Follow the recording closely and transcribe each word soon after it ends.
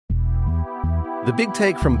The Big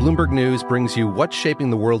Take from Bloomberg News brings you what's shaping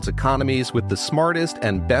the world's economies with the smartest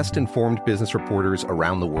and best-informed business reporters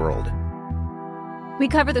around the world. We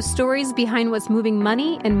cover the stories behind what's moving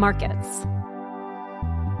money and markets.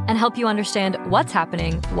 And help you understand what's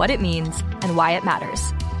happening, what it means, and why it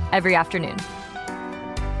matters. Every afternoon.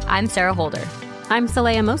 I'm Sarah Holder. I'm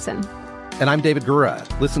Saleha Mohsin. And I'm David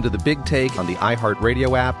Gura. Listen to The Big Take on the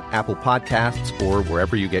iHeartRadio app, Apple Podcasts, or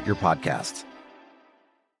wherever you get your podcasts.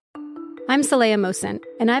 I'm Saleha Mohsin,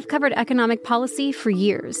 and I've covered economic policy for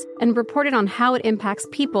years and reported on how it impacts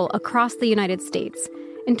people across the United States.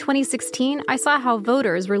 In 2016, I saw how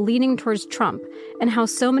voters were leaning towards Trump and how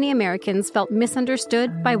so many Americans felt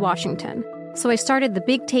misunderstood by Washington. So I started The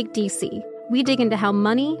Big Take DC. We dig into how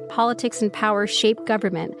money, politics, and power shape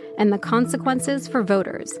government and the consequences for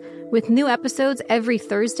voters. With new episodes every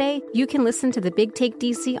Thursday, you can listen to The Big Take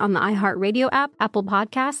DC on the iHeartRadio app, Apple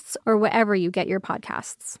Podcasts, or wherever you get your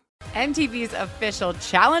podcasts. MTV's official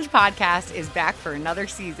Challenge podcast is back for another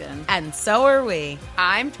season. And so are we.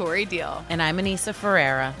 I'm Tori Deal. And I'm Anissa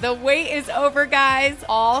Ferreira. The wait is over, guys.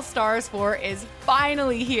 All Stars 4 is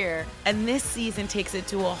finally here. And this season takes it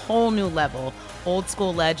to a whole new level. Old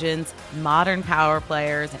school legends, modern power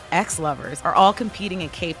players, and ex-lovers are all competing in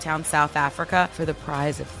Cape Town, South Africa for the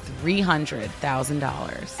prize of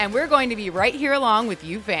 $300,000. And we're going to be right here along with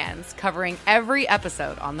you fans, covering every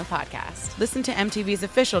episode on the podcast. Listen to MTV's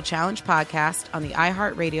official Challenge podcast on the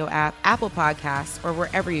iHeartRadio app, Apple Podcasts, or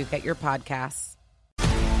wherever you get your podcasts.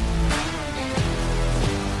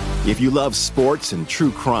 If you love sports and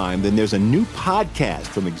true crime, then there's a new podcast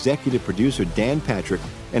from executive producer Dan Patrick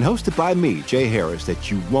and hosted by me, Jay Harris,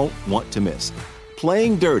 that you won't want to miss.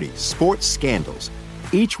 Playing Dirty: Sports Scandals.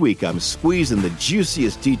 Each week, I'm squeezing the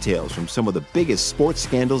juiciest details from some of the biggest sports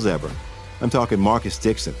scandals ever. I'm talking Marcus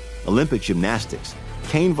Dixon, Olympic gymnastics,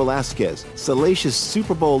 Cain Velasquez, salacious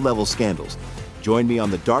Super Bowl-level scandals. Join me on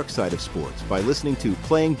the dark side of sports by listening to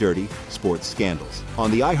Playing Dirty: Sports Scandals on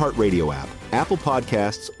the iHeartRadio app, Apple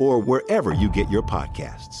Podcasts, or wherever you get your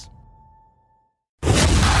podcasts.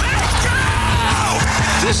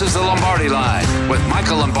 This is the Lombardi Line with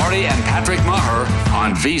Michael Lombardi and Patrick Maher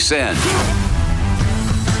on VSiN.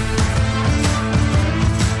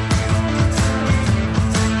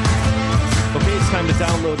 Okay, it's time to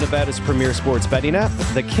download Nevada's premier sports betting app.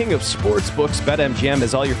 The king of sportsbooks, BetMGM,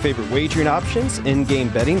 has all your favorite wagering options, in-game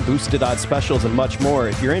betting, boosted odds specials, and much more.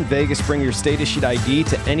 If you're in Vegas, bring your state-issued ID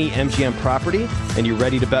to any MGM property, and you're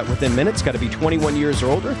ready to bet within minutes. Got to be 21 years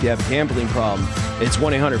or older if you have a gambling problem. It's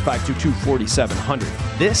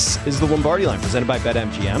 1-800-522-4700. This is the Lombardi Line, presented by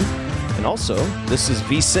BetMGM. And also, this is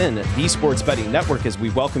VSiN, the Sports Betting Network, as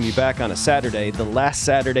we welcome you back on a Saturday, the last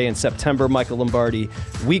Saturday in September. Michael Lombardi,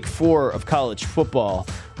 week 4 of college football.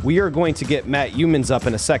 We are going to get Matt Youmans up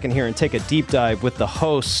in a second here and take a deep dive with the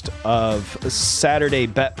host of Saturday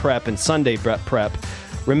Bet Prep and Sunday Bet Prep.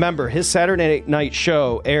 Remember, his Saturday night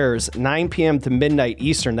show airs 9 p.m. to midnight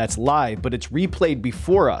Eastern. That's live, but it's replayed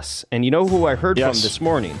before us. And you know who I heard from this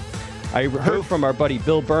morning? I heard from our buddy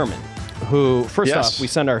Bill Berman, who, first off, we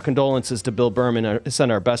send our condolences to Bill Berman,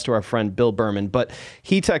 send our best to our friend Bill Berman, but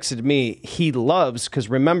he texted me, he loves, because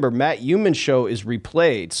remember, Matt Youmans' show is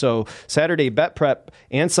replayed, so Saturday Bet Prep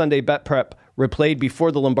and Sunday Bet Prep replayed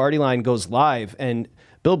before the Lombardi Line goes live, and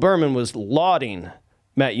Bill Berman was lauding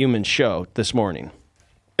Matt Youmans' show this morning.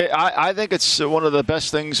 I think it's one of the best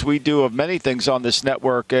things we do of many things on this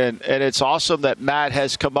network, and it's awesome that Matt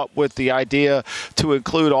has come up with the idea to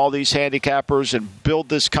include all these handicappers and build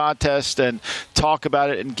this contest and talk about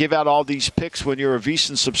it and give out all these picks when you're a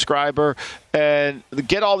VSiN subscriber and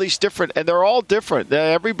get all these different, and they're all different.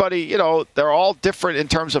 Everybody, they're all different in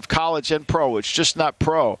terms of college and pro. It's just not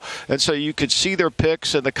pro. And so you could see their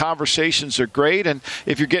picks, and the conversations are great. And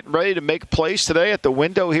if you're getting ready to make plays today at the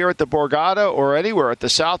window here at the Borgata or anywhere at the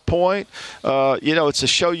South Point, it's a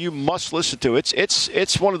show you must listen to.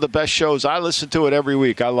 It's one of the best shows. I listen to it every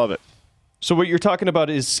week. I love it. So what you're talking about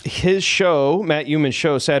is his show, Matt Youmans'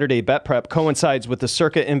 show, Saturday Bet Prep, coincides with the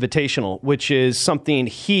Circa Invitational, which is something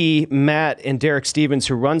he, Matt, and Derek Stevens,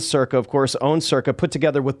 who runs Circa, of course, owns Circa, put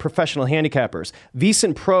together with professional handicappers.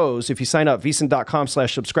 VSiN Pros, if you sign up,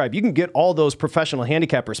 VSiN.com/subscribe, you can get all those professional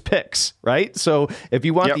handicappers picks, right? So if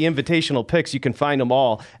you want the invitational picks, you can find them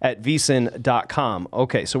all at VSiN.com.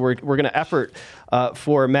 Okay, so we're going to effort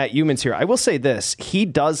for Matt Youmans here. I will say this. He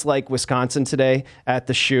does like Wisconsin today at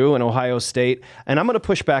the Shoe in Ohio State, and I'm going to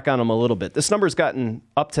push back on him a little bit. This number's gotten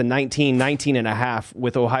up to 19 and a half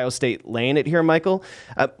with Ohio State laying it here, Michael.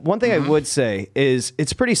 One thing I would say is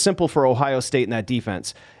it's pretty simple for Ohio State in that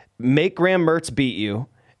defense. Make Graham Mertz beat you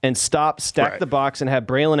and stack the box and have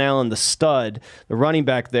Braylon Allen, the stud, the running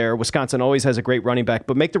back there. Wisconsin always has a great running back,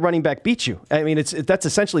 but make the running back beat you. I mean, that's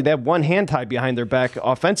essentially, they have one hand tied behind their back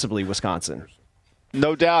offensively, Wisconsin.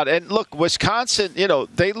 No doubt. And look, Wisconsin,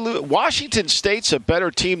 Washington State's a better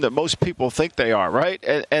team than most people think they are, right?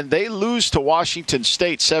 And they lose to Washington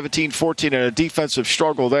State 17-14 in a defensive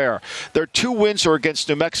struggle there. Their 2 wins are against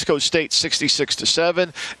New Mexico State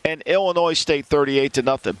 66-7 and Illinois State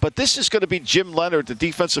 38-0. But this is going to be Jim Leonhard, the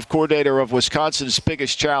defensive coordinator of Wisconsin's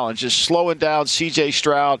biggest challenge, is slowing down C.J.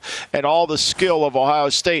 Stroud and all the skill of Ohio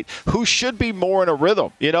State, who should be more in a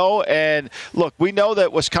rhythm, And look, we know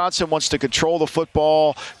that Wisconsin wants to control the football,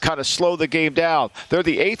 kind of slow the game down. They're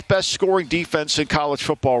the 8th best scoring defense in college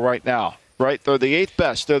football right now. Right? They're the 8th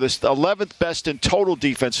best. They're the 11th best in total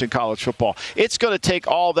defense in college football. It's going to take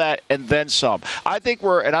all that and then some. I think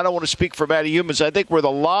and I don't want to speak for Matty Humans, I think where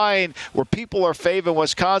the line where people are favoring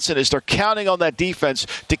Wisconsin is they're counting on that defense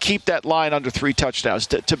to keep that line under 3 touchdowns,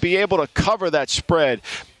 to be able to cover that spread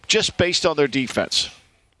just based on their defense.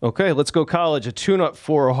 Okay, let's go college. A tune-up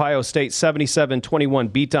for Ohio State, 77-21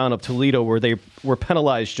 beatdown of Toledo, where they were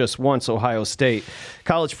penalized just once, Ohio State.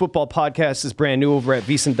 College Football Podcast is brand new over at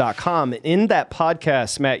VSiN.com. In that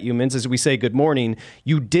podcast, Matt Humans, as we say good morning,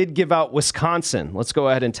 you did give out Wisconsin. Let's go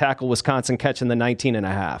ahead and tackle Wisconsin catching the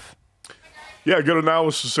 19.5. Yeah, good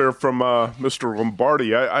analysis there from Mr.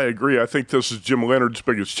 Lombardi. I agree. I think this is Jim Leonhard's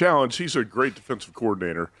biggest challenge. He's a great defensive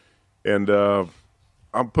coordinator, and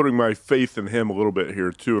I'm putting my faith in him a little bit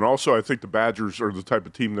here, too. And also, I think the Badgers are the type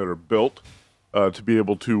of team that are built to be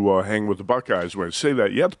able to hang with the Buckeyes. When I say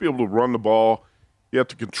that, you have to be able to run the ball. You have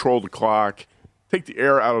to control the clock, take the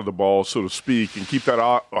air out of the ball, so to speak, and keep that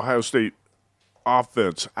Ohio State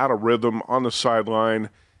offense out of rhythm on the sideline.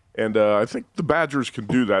 And I think the Badgers can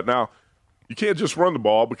do that. Now, you can't just run the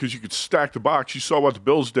ball because you could stack the box. You saw what the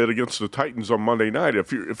Bills did against the Titans on Monday night.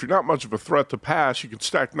 If you're not much of a threat to pass, you can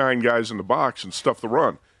stack 9 guys in the box and stuff the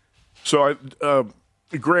run. So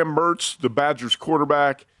Graham Mertz, the Badgers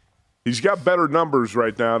quarterback, he's got better numbers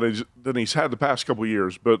right now than he's had the past couple of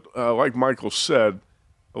years. But like Michael said,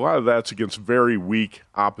 a lot of that's against very weak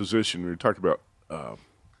opposition. We talked about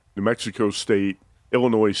New Mexico State,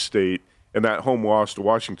 Illinois State, and that home loss to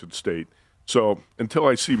Washington State. So until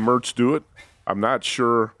I see Mertz do it, I'm not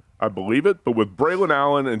sure I believe it. But with Braylon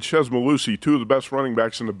Allen and Chez Mellusi, 2 of the best running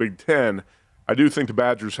backs in the Big Ten, I do think the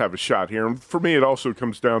Badgers have a shot here. And for me, it also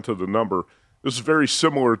comes down to the number. This is very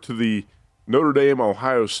similar to the Notre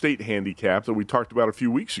Dame-Ohio State handicap that we talked about a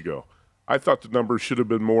few weeks ago. I thought the number should have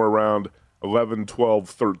been more around 11, 12,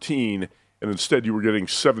 13, and instead you were getting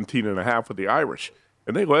 17.5 with the Irish.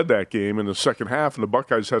 And they led that game in the second half, and the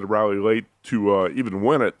Buckeyes had to rally late to even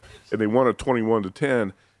win it, and they won it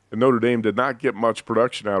 21-10. And Notre Dame did not get much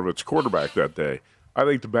production out of its quarterback that day. I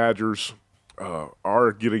think the Badgers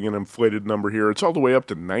are getting an inflated number here. It's all the way up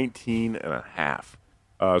to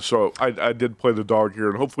 19.5. So I did play the dog here,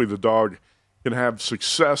 and hopefully the dog can have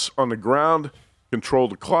success on the ground, control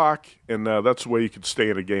the clock, and that's the way you can stay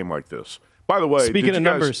in a game like this. By the way, speaking of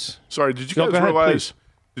numbers, did you guys realize?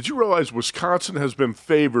 Did you realize Wisconsin has been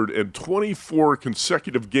favored in 24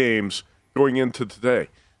 consecutive games going into today?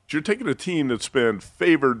 So you're taking a team that's been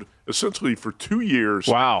favored essentially for 2 years,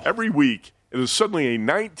 every week, and is suddenly a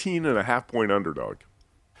 19.5-point underdog.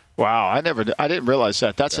 Wow, I didn't realize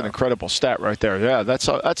that. That's an incredible stat right there. Yeah, that's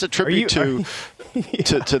a tribute to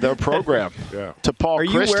their program, to Paul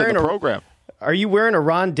Christ and the program. Are you wearing a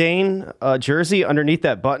Ron Dane jersey underneath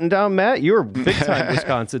that button down, Matt? You were big time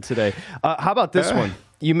Wisconsin today. How about this one?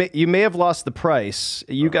 You may have lost the price.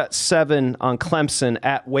 You got 7 on Clemson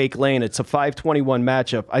at Wake Lane. It's a 5:21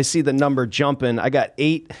 matchup. I see the number jumping. I got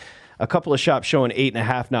 8. A couple of shops showing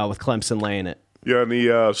 8.5 now with Clemson laying it. Yeah, in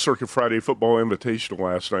the Circuit Friday Football Invitational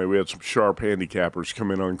last night, we had some sharp handicappers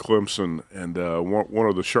come in on Clemson, and one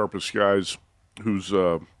of the sharpest guys, who's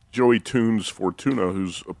Joey Tunes Fortuna,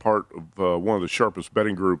 who's a part of one of the sharpest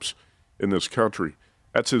betting groups in this country.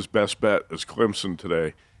 That's his best bet is Clemson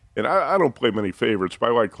today. And I don't play many favorites, but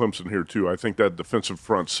I like Clemson here too. I think that defensive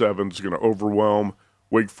front 7 is going to overwhelm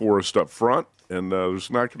Wake Forest up front, and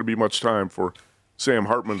there's not going to be much time for Sam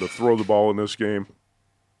Hartman to throw the ball in this game.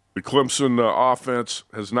 The Clemson offense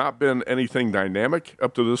has not been anything dynamic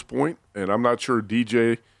up to this point, and I'm not sure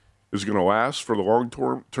DJ is going to last for the long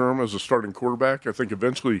term as a starting quarterback. I think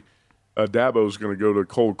eventually Dabo is going to go to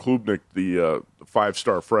Cole Klubnik, the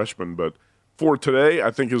 5-star freshman, but for today,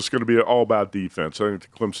 I think it's going to be all about defense. I think the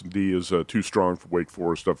Clemson D is too strong for Wake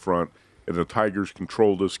Forest up front, and the Tigers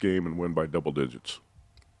control this game and win by double digits.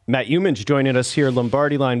 Matt Youmans joining us here,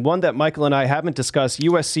 Lombardi Line. One that Michael and I haven't discussed,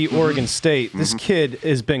 USC, Oregon State. This kid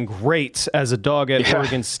has been great as a dog at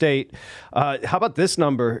Oregon State. How about this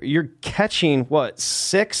number? You're catching,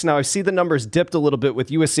 6? Now, I see the numbers dipped a little bit with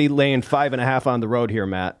USC laying 5.5 on the road here,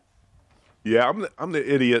 Matt. Yeah, I'm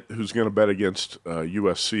the idiot who's going to bet against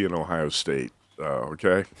USC and Ohio State,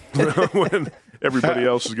 okay? When everybody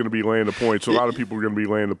else is going to be laying the points. A lot of people are going to be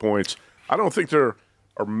laying the points. I don't think there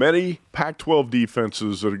are many Pac-12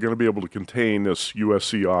 defenses that are going to be able to contain this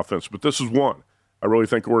USC offense, but this is one. I really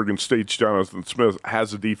think Oregon State's Jonathan Smith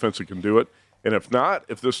has a defense that can do it. And if not,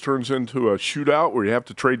 if this turns into a shootout where you have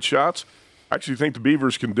to trade shots, I actually think the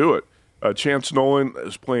Beavers can do it. Chance Nolan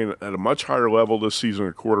is playing at a much higher level this season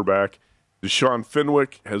at quarterback. Deshaun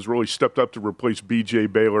Fenwick has really stepped up to replace B.J.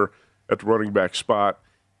 Baylor at the running back spot.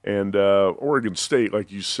 And Oregon State,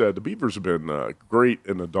 like you said, the Beavers have been great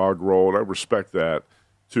in the dog role, and I respect that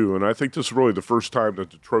too. And I think this is really the first time that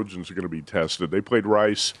the Trojans are going to be tested. They played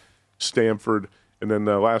Rice, Stanford, and then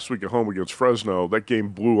last week at home against Fresno. That game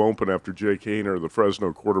blew open after Jake Haener, the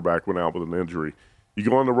Fresno quarterback, went out with an injury. You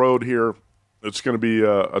go on the road here, it's going to be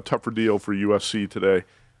a tougher deal for USC today.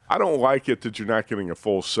 I don't like it that you're not getting a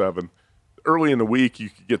full 7. Early in the week, you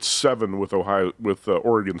could get 7 with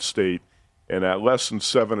Oregon State, and at less than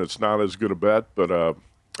 7, it's not as good a bet. But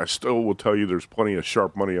I still will tell you there's plenty of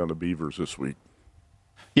sharp money on the Beavers this week.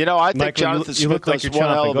 You know, I think Michael, Jonathan Smith look like does one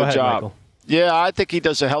hell of a job. Michael. Yeah, I think he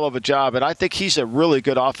does a hell of a job, and I think he's a really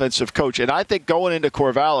good offensive coach. And I think going into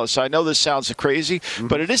Corvallis, I know this sounds crazy,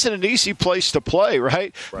 but it isn't an easy place to play,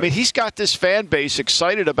 right? I mean, he's got this fan base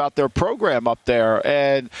excited about their program up there,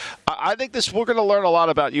 and I think we're going to learn a lot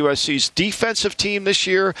about USC's defensive team this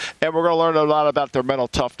year, and we're going to learn a lot about their mental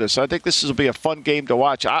toughness. I think this will be a fun game to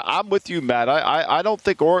watch. I'm with you, Matt. I don't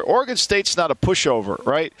think Oregon State's not a pushover,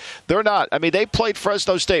 right? They're not. I mean, they played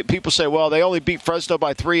Fresno State. People say, well, they only beat Fresno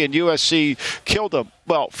by 3, and USC killed them.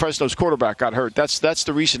 Well, Fresno's quarterback got hurt. That's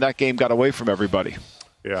the reason that game got away from everybody.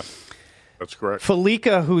 Yeah, that's correct.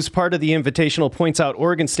 Felica, who's part of the Invitational, points out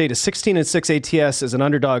Oregon State is 16-6 ATS as an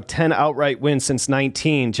underdog, 10 outright wins since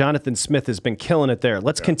 19. Jonathan Smith has been killing it there.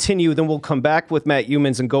 Let's continue. Then we'll come back with Matt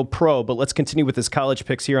Youmans and go pro. But let's continue with his college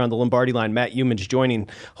picks here on the Lombardi Line. Matt Youmans joining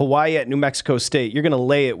Hawaii at New Mexico State. You're going to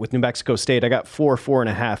lay it with New Mexico State. I got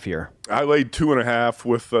 4.5 here. I laid 2.5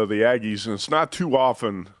 with the Aggies, and it's not too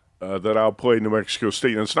often that I'll play New Mexico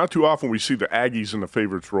State. And it's not too often we see the Aggies in the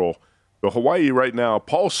favorites role. The Hawaii right now,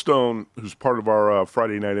 Paul Stone, who's part of our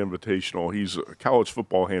Friday Night Invitational, he's a college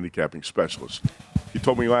football handicapping specialist. He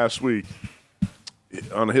told me last week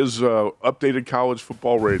on his updated college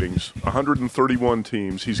football ratings, 131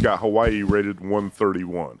 teams, he's got Hawaii rated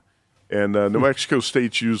 131. And New Mexico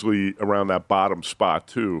State's usually around that bottom spot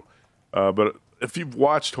too. But if you've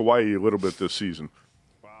watched Hawaii a little bit this season,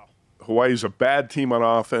 Hawaii's a bad team on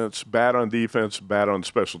offense, bad on defense, bad on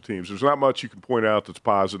special teams. There's not much you can point out that's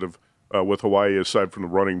positive with Hawaii aside from the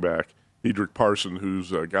running back, Edric Parson,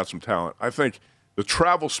 who's got some talent. I think the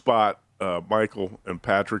travel spot, Michael and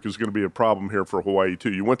Patrick, is going to be a problem here for Hawaii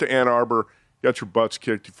too. You went to Ann Arbor, got your butts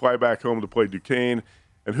kicked, you fly back home to play Duquesne.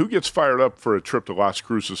 And who gets fired up for a trip to Las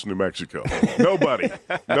Cruces, New Mexico? Nobody.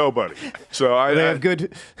 So they have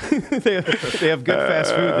good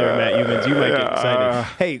fast food there, Matt Youmans. You might get excited.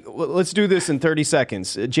 Hey, let's do this in 30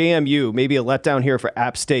 seconds. JMU, maybe a letdown here for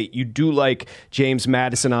App State. You do like James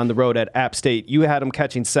Madison on the road at App State. You had him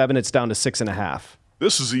catching 7. It's down to 6.5.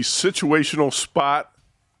 This is the situational spot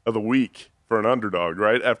of the week for an underdog,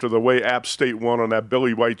 right? After the way App State won on that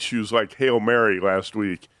Billy White shoes like Hail Mary last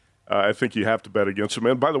week. I think you have to bet against them.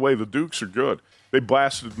 And by the way, the Dukes are good. They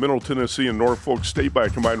blasted Middle Tennessee and Norfolk State by a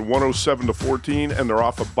combined 107-14, and they're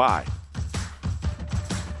off a bye.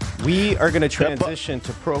 We are going to transition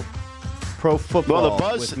to pro football. Well,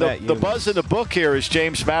 the buzz in the book here is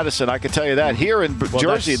James Madison. I can tell you that. Here in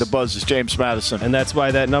Jersey, the buzz is James Madison. And that's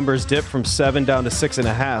why that number's dipped from 7 down to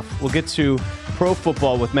 6.5. We'll get to pro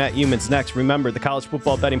football with Matt Youmans next. Remember, the College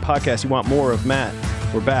Football Betting Podcast. You want more of Matt.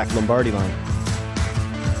 We're back. Lombardi Line.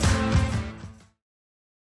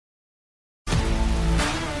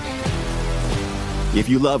 If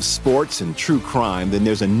you love sports and true crime, then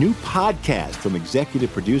there's a new podcast from executive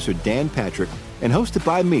producer Dan Patrick and hosted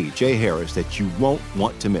by me, Jay Harris, that you won't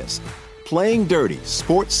want to miss. Playing Dirty: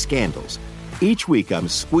 Sports Scandals. Each week, I'm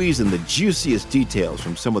squeezing the juiciest details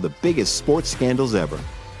from some of the biggest sports scandals ever.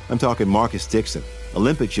 I'm talking Marcus Dixon,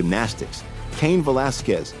 Olympic gymnastics, Cain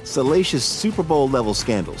Velasquez, salacious Super Bowl-level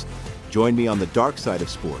scandals. Join me on the dark side of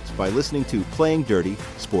sports by listening to Playing Dirty: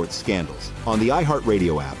 Sports Scandals on the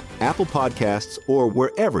iHeartRadio app, Apple Podcasts, or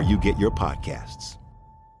wherever you get your podcasts.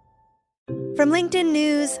 From LinkedIn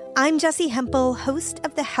News, I'm Jessie Hempel, host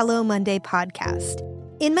of the Hello Monday podcast.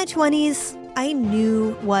 In my 20s, I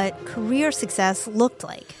knew what career success looked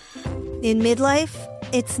like. In midlife,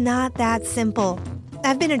 it's not that simple.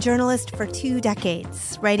 I've been a journalist for 2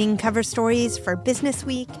 decades, writing cover stories for Business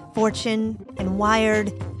Week, Fortune, and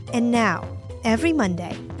Wired. And now, every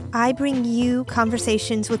Monday, I bring you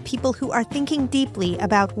conversations with people who are thinking deeply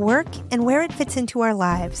about work and where it fits into our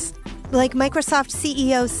lives. Like Microsoft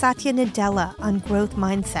CEO Satya Nadella on growth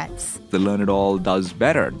mindsets. The learn-it-all does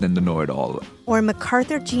better than the know-it-all. Or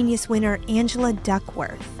MacArthur Genius winner Angela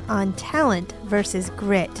Duckworth on talent versus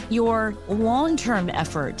grit. Your long-term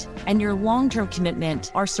effort and your long-term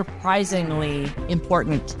commitment are surprisingly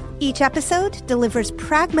important. Each episode delivers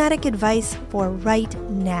pragmatic advice for right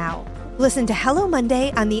now. Listen to Hello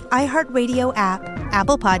Monday on the iHeartRadio app,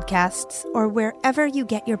 Apple Podcasts, or wherever you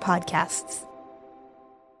get your podcasts.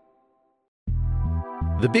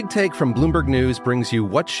 The Big Take from Bloomberg News brings you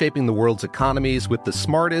what's shaping the world's economies with the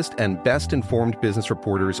smartest and best-informed business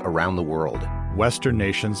reporters around the world. Western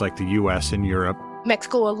nations like the U.S. and Europe.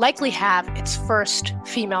 Mexico will likely have its first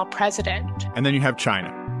female president. And then you have China.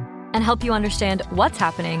 And help you understand what's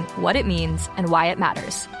happening, what it means, and why it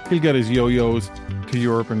matters. He'll get his yo-yos to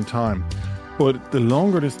Europe in time. But the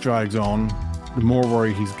longer this drags on, the more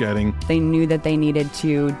worry he's getting. They knew that they needed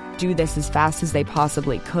to do this as fast as they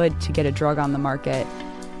possibly could to get a drug on the market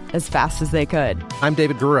as fast as they could. I'm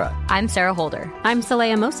David Gura. I'm Sarah Holder. I'm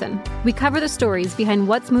Saleha Mohsin. We cover the stories behind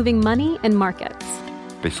what's moving money and markets.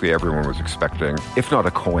 Basically, everyone was expecting, if not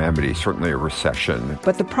a calamity, certainly a recession.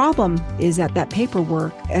 But the problem is that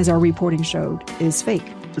paperwork, as our reporting showed, is fake.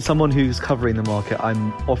 As someone who's covering the market,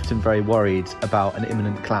 I'm often very worried about an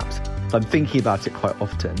imminent collapse. I'm thinking about it quite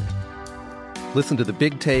often. Listen to The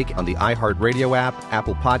Big Take on the iHeartRadio app,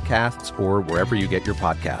 Apple Podcasts, or wherever you get your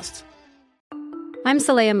podcasts. I'm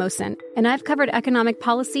Saleha Mohsin, and I've covered economic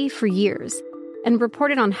policy for years and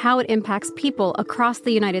reported on how it impacts people across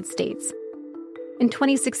the United States. In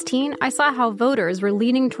 2016, I saw how voters were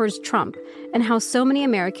leaning towards Trump and how so many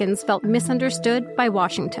Americans felt misunderstood by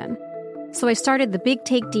Washington. So I started The Big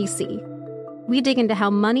Take DC. We dig into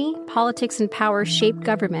how money, politics, and power shape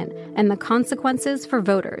government and the consequences for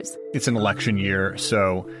voters. It's an election year,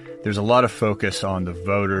 so there's a lot of focus on the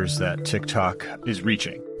voters that TikTok is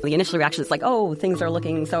reaching. The initial reaction is like, oh, things are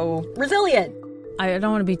looking so resilient. I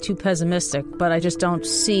don't want to be too pessimistic, but I just don't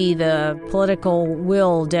see the political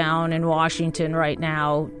will down in Washington right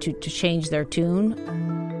now to change their tune.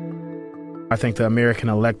 I think the American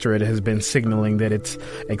electorate has been signaling that it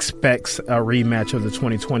expects a rematch of the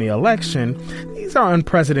 2020 election. These are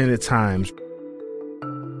unprecedented times.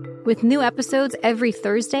 With new episodes every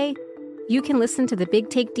Thursday, you can listen to The Big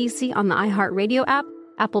Take DC on the iHeartRadio app,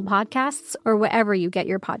 Apple Podcasts, or wherever you get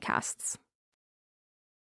your podcasts.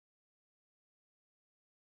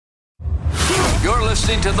 You're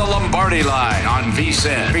listening to The Lombardi Line on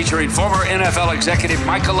VSiN, featuring former NFL executive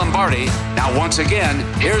Michael Lombardi. Now, once again,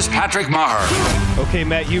 here's Patrick Maher. Okay,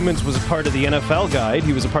 Matt Youmans was a part of the NFL Guide.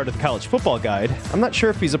 He was a part of the College Football Guide. I'm not sure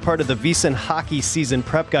if he's a part of the VSiN Hockey Season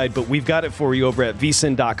Prep Guide, but we've got it for you over at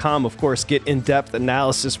VSiN.com. Of course, get in-depth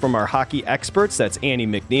analysis from our hockey experts. That's Annie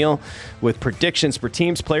McNeil with predictions for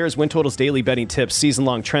teams, players, win totals, daily betting tips,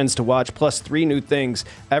 season-long trends to watch, plus 3 new things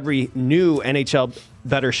every new NHL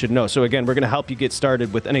better should know. So again, we're going to help you get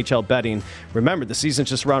started with NHL betting. Remember, the season's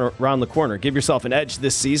just around the corner. Give yourself an edge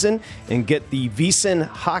this season and get the VSiN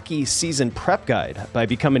Hockey Season Prep Guide by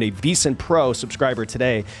becoming a VSiN Pro subscriber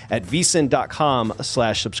today at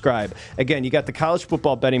VSiN.com/subscribe. Again, you got the College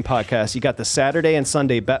Football Betting Podcast. You got the Saturday and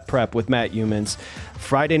Sunday Bet Prep with Matt Youmans.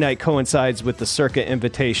 Friday night coincides with the Circa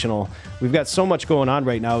Invitational. We've got so much going on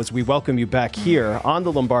right now as we welcome you back here on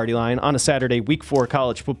the Lombardi Line on a Saturday, Week 4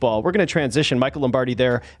 college football. We're going to transition. Michael Lombardi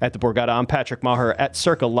there at the Borgata. I'm Patrick Maher at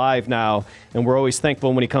Circa Live now, and we're always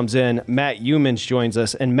thankful when he comes in. Matt Youmans joins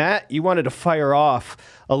us. And Matt, you wanted to fire off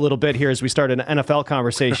a little bit here as we start an NFL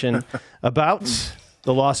conversation about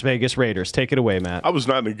the Las Vegas Raiders. Take it away, Matt. I was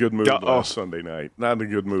not in a good mood last Sunday night. Not in a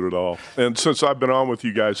good mood at all. And since I've been on with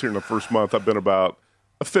you guys here in the first month, I've been about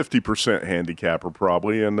a 50% handicapper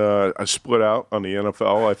probably, and I split out on the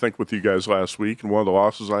NFL, I think, with you guys last week, and one of the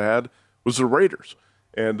losses I had was the Raiders.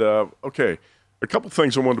 And, okay, a couple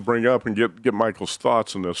things I wanted to bring up and get Michael's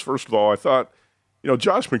thoughts on this. First of all, I thought,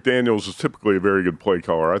 Josh McDaniels is typically a very good play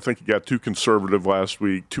caller. I think he got too conservative last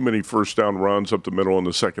week, too many first-down runs up the middle in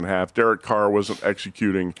the second half. Derek Carr wasn't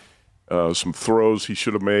executing some throws he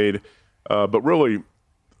should have made. But really,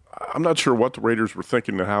 I'm not sure what the Raiders were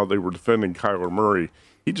thinking and how they were defending Kyler Murray.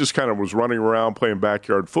 He just kind of was running around playing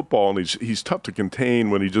backyard football, and he's tough to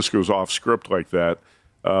contain when he just goes off script like that.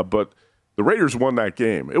 But The Raiders won that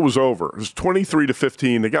game. It was over. It was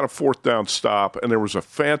 23-15. They got a fourth down stop, and there was a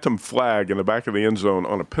phantom flag in the back of the end zone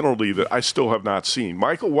on a penalty that I still have not seen.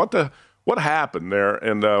 Michael, what happened there?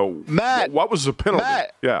 And Matt, what was the penalty?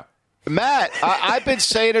 Matt, I've been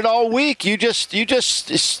saying it all week. You just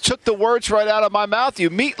took the words right out of my mouth. You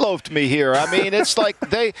meatloafed me here. I mean, it's like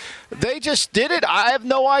they just did it. I have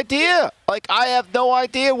no idea. I have no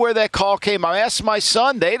idea where that call came. I asked my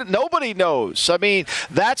son. Nobody knows. I mean,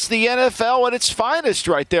 that's the NFL at its finest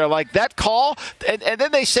right there. Like that call, and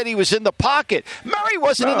then they said he was in the pocket. Murray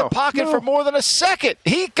wasn't in the pocket for more than a second.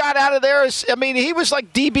 He got out of there. He was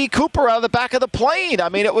like D.B. Cooper out of the back of the plane. I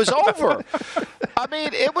mean, it was over. I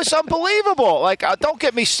mean, it was unbelievable. Don't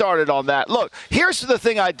get me started on that. Look, here's the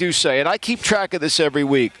thing I do say, and I keep track of this every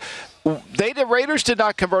week. The Raiders did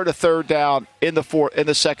not convert a third down in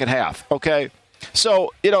the second half. Okay,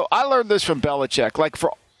 so I learned this from Belichick.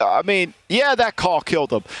 That call killed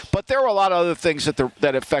them, but there were a lot of other things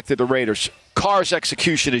that affected the Raiders. Carr's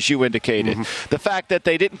execution, as you indicated, the fact that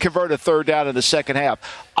they didn't convert a third down in the second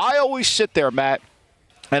half. I always sit there, Matt.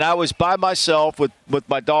 And I was by myself with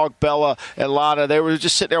my dog Bella and Lana. They were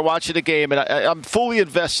just sitting there watching the game, and I'm fully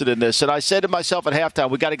invested in this. And I said to myself at halftime,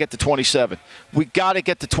 we got to get to 27. We got to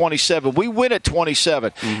get to 27. We win at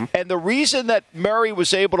 27. And the reason that Murray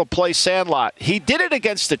was able to play Sandlot, he did it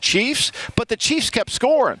against the Chiefs, but the Chiefs kept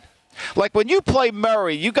scoring. Like when you play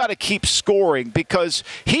Murray, you got to keep scoring because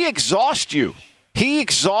he exhausts you. He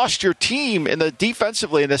exhausts your team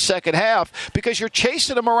defensively in the second half because you're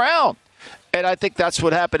chasing him around. And I think that's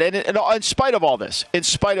what happened. And in spite of all this, if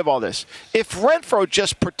Renfrow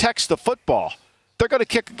just protects the football, they're going to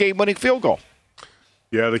kick a game-winning field goal.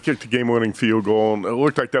 Yeah, they kicked a game-winning field goal, and it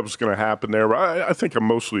looked like that was going to happen there. But I think I'm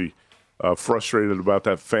mostly frustrated about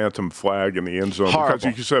that phantom flag in the end zone. Horrible.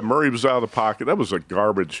 Because you said Murray was out of the pocket. That was a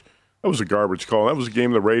garbage call. That was a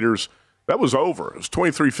game of the Raiders. That was over. It was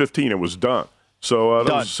 23-15. It was done. So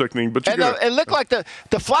that was sickening. But it looked like the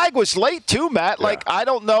flag was late too, Matt. Yeah. Like I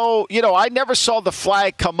don't know, I never saw the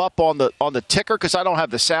flag come up on the ticker because I don't have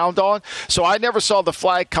the sound on. So I never saw the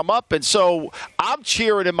flag come up, and so I'm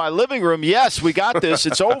cheering in my living room. Yes, we got this.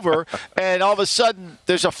 It's over. And all of a sudden,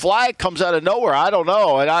 there's a flag comes out of nowhere. I don't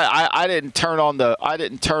know, and I didn't turn on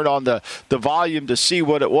the volume to see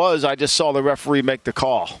what it was. I just saw the referee make the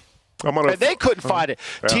call. And they couldn't find it.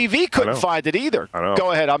 Yeah, TV couldn't find it either.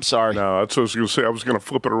 Go ahead. I'm sorry. No, that's what I was going to say. I was going to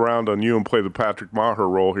flip it around on you and play the Patrick Maher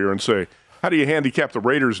role here and say, how do you handicap the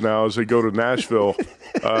Raiders now as they go to Nashville?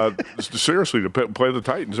 Seriously, to play the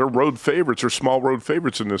Titans. They're road favorites. They're small road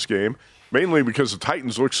favorites in this game, mainly because the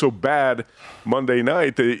Titans look so bad Monday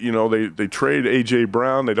night. They trade A.J.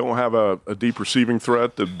 Brown. They don't have a deep receiving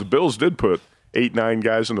threat. The Bills did put 8-9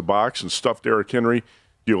 guys in the box and stuffed Derrick Henry.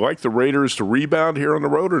 Do you like the Raiders to rebound here on the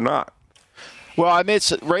road or not? Well, I mean,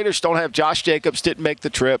 Raiders don't have Josh Jacobs, didn't make the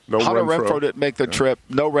trip. Hunter Renfrow didn't make the trip.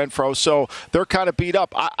 No Renfrow. So they're kind of beat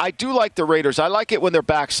up. I do like the Raiders. I like it when their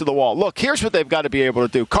back's to the wall. Look, here's what they've got to be able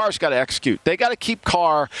to do. Carr's got to execute. They got to keep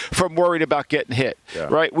Carr from worried about getting hit,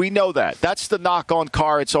 right? We know that. That's the knock on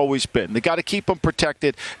Carr. It's always been. They got to keep him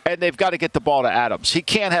protected, and they've got to get the ball to Adams. He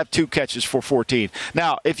can't have 2 catches for 14.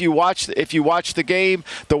 Now, if you watch the game,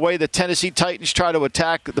 the way the Tennessee Titans try to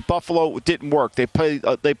attack the Buffalo didn't work. They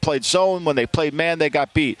played zone. When they played man, they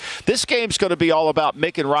got beat. This game's going to be all about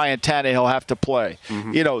making Ryan Tannehill have to play.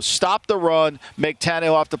 Stop the run, make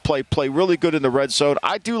Tannehill have to play really good in the red zone.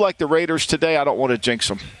 I do like the Raiders today. I don't want to jinx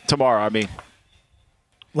them tomorrow.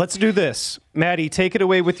 Let's do this. Maddie, take it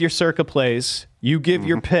away with your circa plays. You give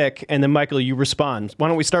your pick, and then, Michael, you respond. Why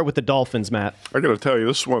don't we start with the Dolphins, Matt? I got to tell you,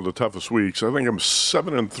 this is one of the toughest weeks. I think I'm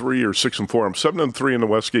 7-3 or 6-4. I'm 7-3 in the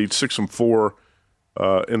Westgate, 6-4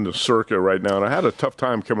 in the circa right now. And I had a tough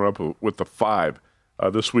time coming up with the 5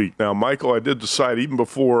 this week. Now, Michael, I did decide even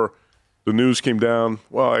before the news came down,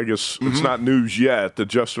 well, I guess it's not news yet that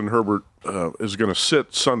Justin Herbert is going to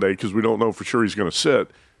sit Sunday because we don't know for sure he's going to sit.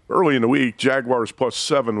 Early in the week, Jaguars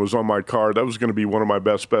 +7 was on my card. That was going to be one of my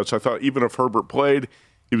best bets. I thought even if Herbert played,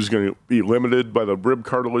 he was going to be limited by the rib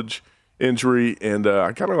cartilage injury, and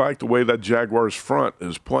I kind of like the way that Jaguars front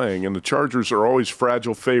is playing. And the Chargers are always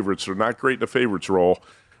fragile favorites. They're not great in the favorites role.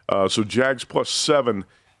 So Jags +7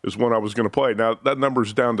 is one I was going to play. Now, that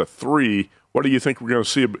number's down to 3. What do you think we're going to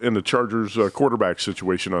see in the Chargers quarterback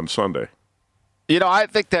situation on Sunday? I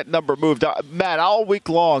think that number moved. Matt, all week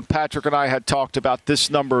long, Patrick and I had talked about this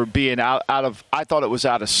number being out of – I thought it was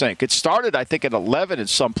out of sync. It started, I think, at 11 in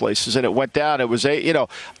some places, and it went down. It was 8.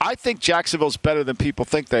 I think Jacksonville's better than people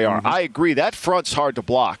think they are. I agree. That front's hard to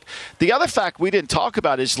block. The other fact we didn't talk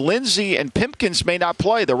about is Lindsey and Pimpkins may not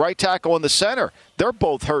play, the right tackle and the center. they're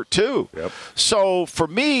both hurt too. Yep. So for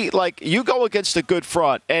me, like, you go against a good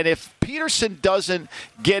front, and if Peterson doesn't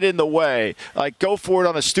get in the way, like go for it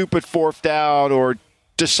on a stupid fourth down or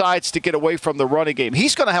decides to get away from the running game,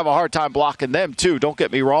 he's going to have a hard time blocking them too, don't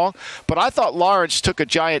get me wrong. But I thought Lawrence took a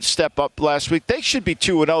giant step up last week. They should be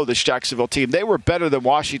 2-0, this Jacksonville team. They were better than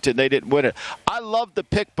Washington. They didn't win it. I loved the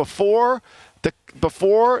pick before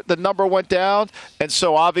the number went down, and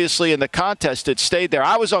so obviously in the contest it stayed there.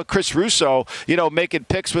 I was on Chris Russo, making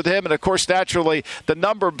picks with him, and of course naturally the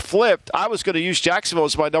number flipped. I was going to use Jacksonville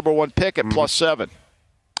as my number one pick at +7.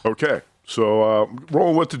 Okay, so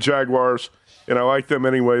rolling with the Jaguars, and I like them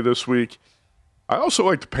anyway this week. I also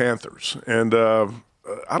like the Panthers, and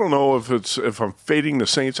I don't know if I'm fading the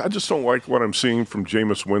Saints. I just don't like what I'm seeing from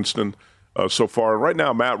Jameis Winston so far. Right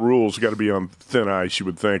now, Matt Rule's got to be on thin ice, you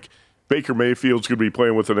would think. Baker Mayfield's going to be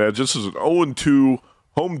playing with an edge. This is an 0-2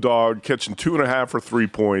 home dog, catching 2.5 or 3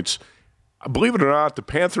 points. Believe it or not, the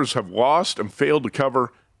Panthers have lost and failed to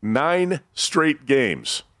cover 9 straight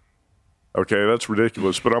games. Okay, that's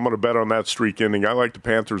ridiculous, but I'm going to bet on that streak ending. I like the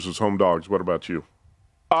Panthers as home dogs. What about you?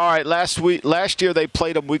 All right, last year they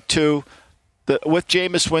played them week 2. With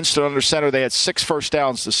Jameis Winston under center, they had 6 first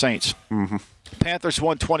downs, the Saints. Mm-hmm. Panthers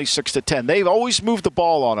won 26-10. They've always moved the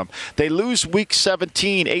ball on them. They lose week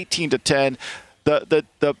 17, 18-10.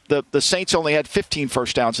 The Saints only had 15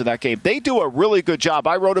 first downs in that game. They do a really good job.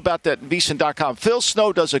 I wrote about that at VSiN.com. Phil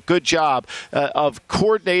Snow does a good job of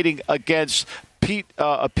coordinating against Pete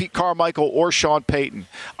Carmichael or Sean Payton.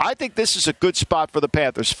 I think this is a good spot for the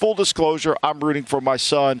Panthers. Full disclosure, I'm rooting for my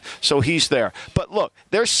son, so he's there. But look,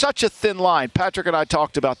 there's such a thin line. Patrick and I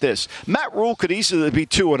talked about this. Matt Rule could easily be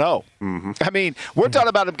 2-0. Mm-hmm. I mean, we're talking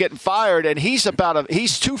about him getting fired, and he's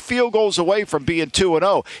 2 field goals away from being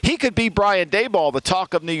 2-0. He could be Brian Daboll, the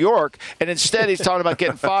talk of New York, and instead he's talking about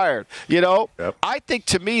getting fired. Yep. I think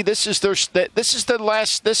to me this is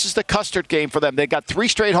the custard game for them. They got 3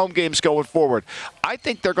 straight home games going forward. I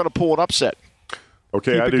think they're going to pull an upset.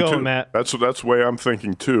 Okay, Keep I it do going, too. Matt. That's the way I'm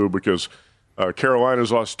thinking too, because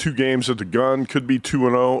Carolina's lost 2 games at the gun. Could be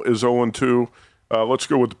 2-0. Is 0-2. Let's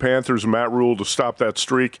go with the Panthers and Matt Rule to stop that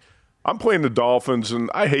streak. I'm playing the Dolphins, and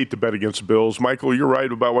I hate to bet against the Bills. Michael, you're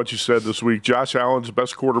right about what you said this week. Josh Allen's the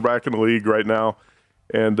best quarterback in the league right now,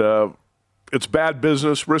 and it's bad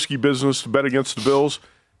business, risky business to bet against the Bills.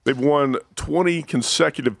 They've won 20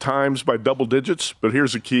 consecutive times by double digits, but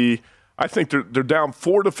here's the key. I think they're down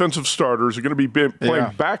 4 defensive starters. They're going to be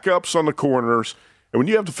playing backups on the corners. And when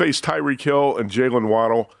you have to face Tyreek Hill and Jalen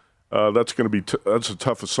Waddle, that's going to be that's a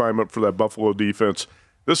tough assignment for that Buffalo defense.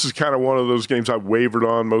 This is kind of one of those games I wavered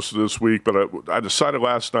on most of this week, but I decided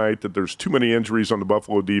last night that there's too many injuries on the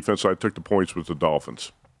Buffalo defense, so I took the points with the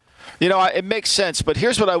Dolphins. It makes sense, but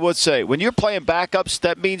here's what I would say. When you're playing backups,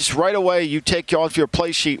 that means right away you take off your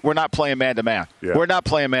play sheet. We're not playing man-to-man. Yeah. We're not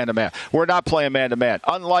playing man-to-man. We're not playing man-to-man.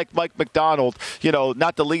 Unlike Mike McDonald,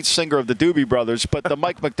 not the lead singer of the Doobie Brothers, but the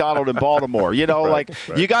Mike McDonald in Baltimore. You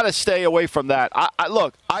got to stay away from that.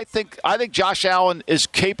 I think Josh Allen is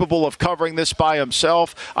capable of covering this by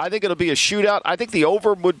himself. I think it'll be a shootout. I think the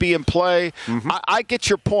over would be in play. Mm-hmm. I get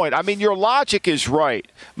your point. I mean, your logic is right.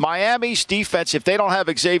 Miami's defense, if they don't have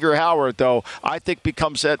Xavier Howard, though, I think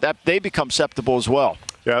that they become susceptible as well.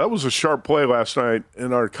 Yeah, that was a sharp play last night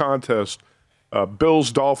in our contest.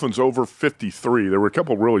 Bills-Dolphins over 53. There were a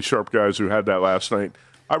couple really sharp guys who had that last night.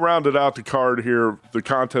 I rounded out the card here, the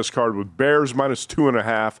contest card, with Bears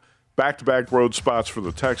 -2.5, back-to-back road spots for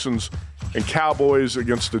the Texans, and Cowboys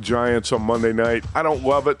against the Giants on Monday night. I don't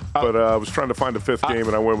love it, but I was trying to find a 5th game,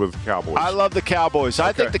 and I went with the Cowboys. I love the Cowboys.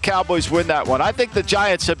 I think the Cowboys win that one. I think the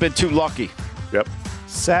Giants have been too lucky. Yep.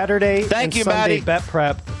 Saturday and Sunday Maddie. Bet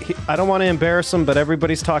Prep. I don't want to embarrass him, but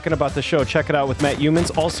everybody's talking about the show. Check it out with Matt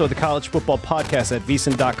Humans. Also, the College Football Podcast at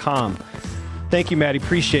VSiN.com. Thank you, Maddie.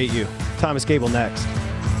 Appreciate you. Thomas Gable next.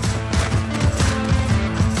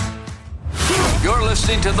 You're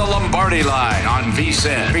listening to The Lombardi Line on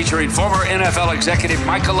VSiN, featuring former NFL executive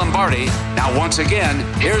Michael Lombardi. Now, once again,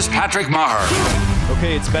 here's Patrick Maher.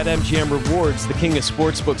 Okay, it's BetMGM Rewards. The king of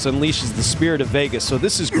sportsbooks unleashes the spirit of Vegas. So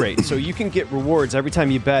this is great. So you can get rewards every time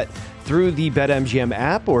you bet through the BetMGM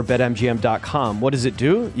app or BetMGM.com. What does it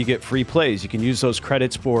do? You get free plays. You can use those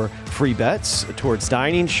credits for free bets towards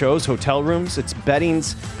dining, shows, hotel rooms. It's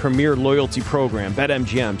betting's premier loyalty program,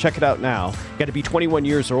 BetMGM. Check it out now. You got to be 21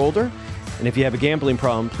 years or older. And if you have a gambling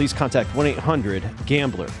problem, please contact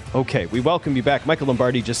 1-800-GAMBLER. Okay, we welcome you back. Michael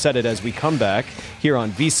Lombardi just said it as we come back here on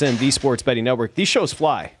VSiN, the Sports Betting Network. These shows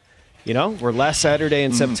fly. You know, we're last Saturday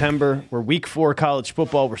in September. We're week 4 college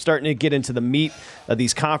football. We're starting to get into the meat of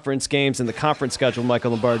these conference games and the conference schedule,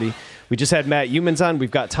 Michael Lombardi. We just had Matt Youmans on. We've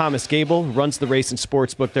got Thomas Gable, who runs the Race and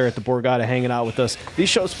Sportsbook there at the Borgata, hanging out with us. These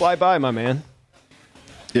shows fly by, my man.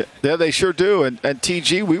 Yeah, they sure do. And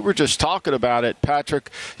TG, we were just talking about it, Patrick.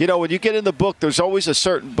 You know, when you get in the book, there's always a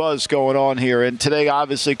certain buzz going on here. And today,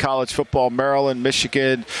 obviously, college football, Maryland,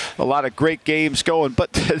 Michigan, a lot of great games going.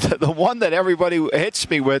 But the one that everybody hits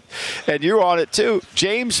me with, and you're on it too,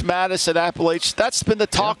 James Madison, Appalachian, that's been the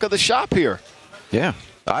talk of the shop here. Yeah.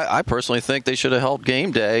 I personally think they should have held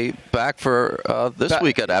game day back for this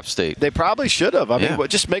week at App State. They probably should have. I mean,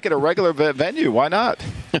 just make it a regular venue. Why not?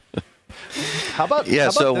 How about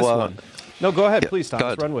this one? No, go ahead, please,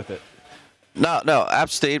 Thomas. Run with it. No, App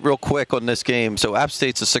State, real quick on this game. So App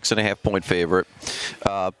State's a 6.5-point favorite.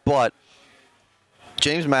 But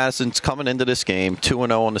James Madison's coming into this game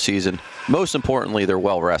 2-0 on the season. Most importantly, they're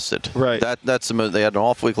well rested. Right. They had an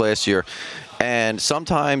off week last year. And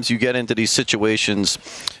sometimes you get into these situations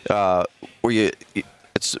where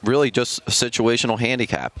it's really just a situational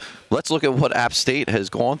handicap. Let's look at what App State has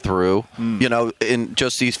gone through, in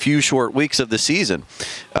just these few short weeks of the season.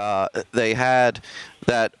 They had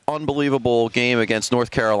that unbelievable game against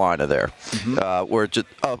North Carolina there, where just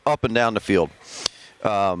up and down the field.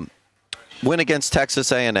 Win against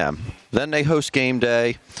Texas A&M. Then they host game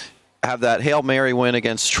day, have that Hail Mary win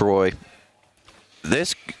against Troy.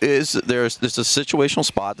 This is a situational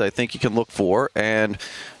spot that I think you can look for, and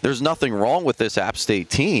there's nothing wrong with this App State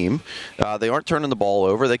team. They aren't turning the ball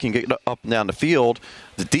over. They can get up and down the field.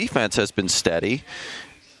 The defense has been steady,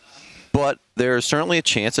 but there's certainly a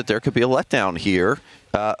chance that there could be a letdown here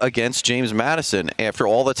against James Madison after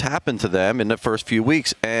all that's happened to them in the first few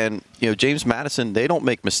weeks. And James Madison, they don't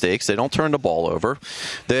make mistakes. They don't turn the ball over.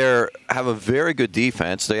 They have a very good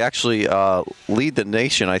defense. They actually lead the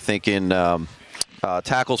nation, I think, in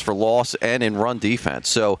tackles for loss and in run defense.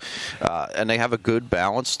 So, and they have a good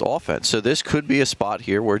balanced offense. So this could be a spot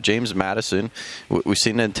here where James Madison, we've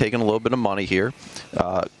seen them taking a little bit of money here,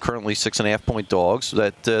 currently 6.5-point dogs,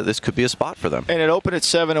 that this could be a spot for them. And it opened at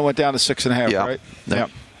 7 and went down to 6.5, right? Yeah.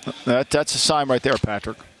 That's a sign right there,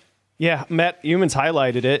 Patrick. Yeah, Matt Youmans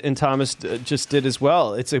highlighted it, and Thomas just did as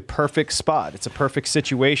well. It's a perfect spot. It's a perfect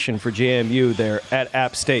situation for JMU there at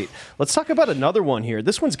App State. Let's talk about another one here.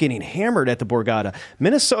 This one's getting hammered at the Borgata.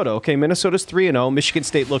 Minnesota, okay, Minnesota's 3-0. Michigan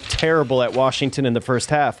State looked terrible at Washington in the first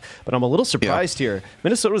half, but I'm a little surprised here.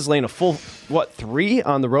 Minnesota's laying a full, 3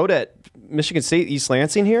 on the road at Michigan State, East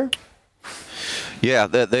Lansing here? Yeah,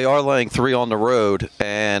 they are laying 3 on the road,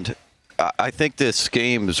 and I think this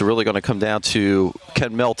game is really going to come down to,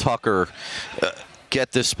 can Mel Tucker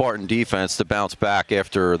get this Spartan defense to bounce back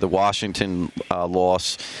after the Washington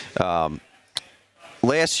loss?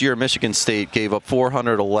 Last year, Michigan State gave up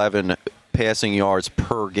 411 passing yards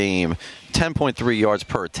per game, 10.3 yards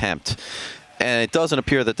per attempt. And it doesn't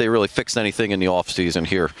appear that they really fixed anything in the offseason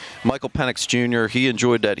here. Michael Penix Jr., he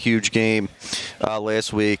enjoyed that huge game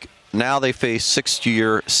last week. Now they face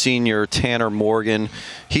sixth-year senior Tanner Morgan.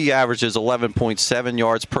 He averages 11.7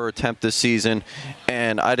 yards per attempt this season,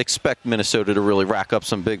 and I'd expect Minnesota to really rack up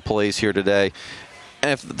some big plays here today.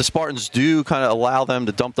 And if the Spartans do kind of allow them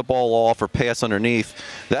to dump the ball off or pass underneath,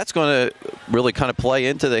 that's going to really kind of play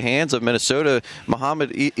into the hands of Minnesota.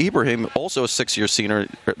 Mohamed Ibrahim, also a sixth-year senior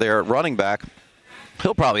there at running back.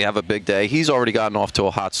 He'll probably have a big day. He's already gotten off to a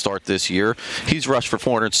hot start this year. He's rushed for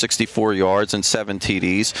 464 yards and 7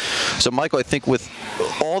 TDs. So, Michael, I think with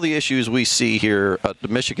all the issues we see here at the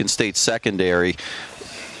Michigan State secondary,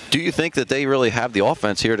 do you think that they really have the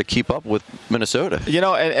offense here to keep up with Minnesota?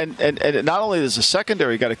 And not only does the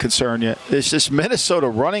secondary got a concern yet, it's just Minnesota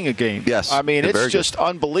running a game. Yes. I mean, it's just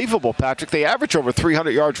unbelievable, Patrick. They average over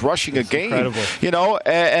 300 yards rushing a game. Incredible.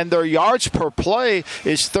 And their yards per play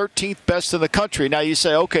is 13th best in the country. Now you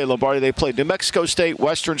say, okay, Lombardi, they played New Mexico State,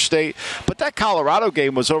 Western State, but that Colorado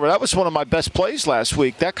game was over. That was one of my best plays last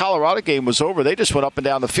week. That Colorado game was over. They just went up and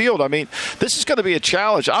down the field. I mean, this is going to be a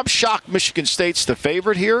challenge. I'm shocked Michigan State's the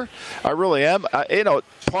favorite here. I really am.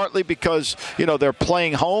 Partly because, they're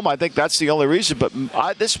playing home. I think that's the only reason. But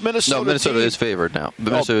this Minnesota No, Minnesota team, is favored now.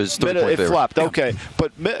 Minnesota is 3-point favorite. It flopped. Okay.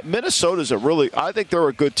 But Minnesota's I think they're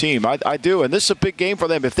a good team. I do. And this is a big game for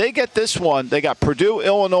them. If they get this one, they got Purdue,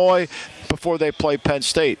 Illinois before they play Penn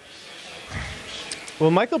State. Well,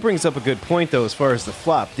 Michael brings up a good point, though, as far as the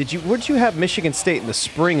flop. Where'd you have Michigan State in the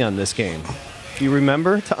spring on this game? Do you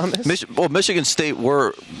remember, Thomas? Michigan State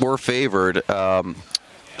were favored.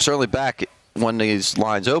 Certainly back when these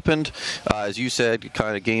lines opened, as you said,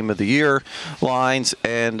 kind of game of the year lines,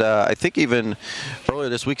 and I think even early earlier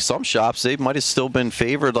this week, some shops, they might have still been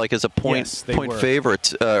favored like as a point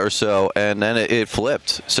favorite or so, and then it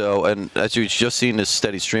flipped. So, and as you've just seen this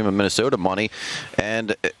steady stream of Minnesota money,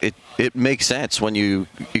 and it makes sense when you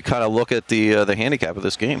kind of look at the handicap of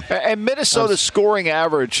this game. And Minnesota's scoring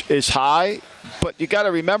average is high, but you got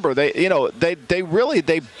to remember they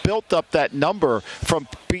built up that number from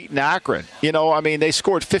beating Akron. They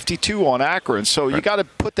scored 52 on Akron, so you got to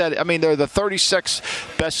put that. They're the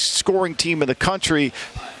 36th best scoring team in the country.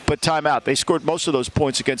 But timeout. They scored most of those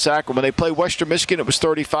points against Akron. When they played Western Michigan, it was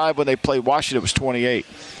 35. When they played Washington, it was 28.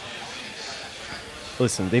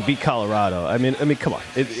 Listen, they beat Colorado. I mean, come on.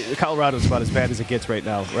 Colorado's about as bad as it gets right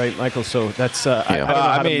now, right, Michael? So that's. Matt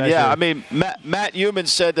Human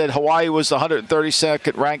said that Hawaii was the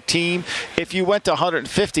 132nd ranked team. If you went to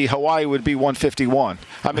 150, Hawaii would be 151.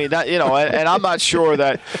 And I'm not sure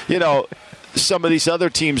that some of these other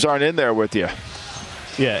teams aren't in there with you.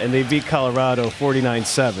 Yeah, and they beat Colorado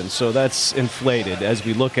 49-7, so that's inflated as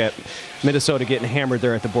we look at Minnesota getting hammered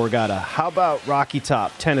there at the Borgata. How about Rocky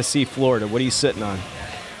Top, Tennessee, Florida? What are you sitting on?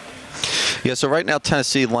 Yeah, so right now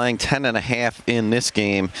Tennessee laying 10.5 in this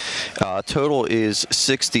game. Total is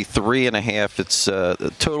 63.5. It's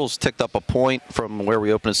the total's ticked up a point from where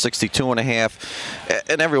we opened at 62.5.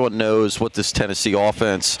 And everyone knows what this Tennessee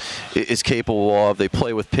offense is capable of. They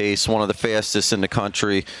play with pace, one of the fastest in the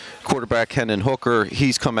country. Quarterback Hendon Hooker,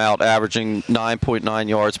 he's come out averaging 9.9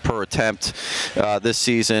 yards per attempt this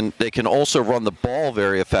season. They can also run the ball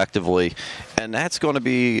very effectively, and that's going to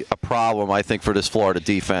be a problem, I think, for this Florida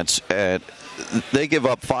defense. And they give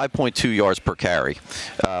up 5.2 yards per carry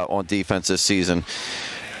on defense this season.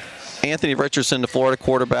 Anthony Richardson, the Florida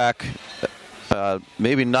quarterback,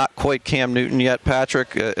 maybe not quite Cam Newton yet,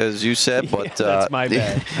 Patrick, as you said, but that's my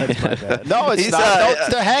bad. No, it's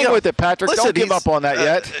not. Don't hang with it, Patrick. Listen, don't give up on that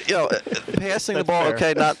yet. Passing the ball,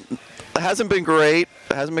 fair. Hasn't been great.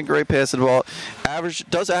 Hasn't been great passing the ball.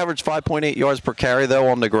 Does average 5.8 yards per carry, though,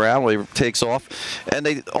 on the ground when he takes off. And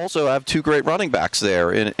they also have two great running backs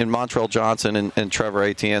there in Montrell Johnson and Trevor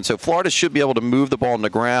Etienne. So Florida should be able to move the ball on the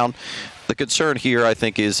ground. The concern here, I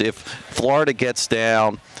think, is if Florida gets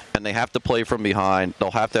down and they have to play from behind,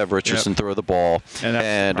 they'll have to have Richardson throw the ball.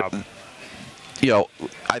 And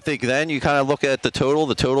I think then you kind of look at the total.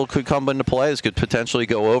 The total could come into play. This could potentially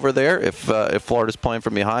go over there if Florida's playing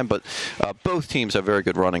from behind. But both teams have very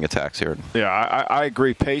good running attacks here. Yeah, I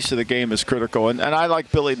agree. Pace of the game is critical. And I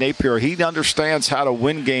like Billy Napier. He understands how to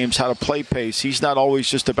win games, how to play pace. He's not always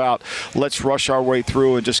just about let's rush our way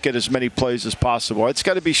through and just get as many plays as possible. It's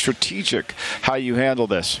got to be strategic how you handle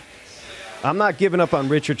this. I'm not giving up on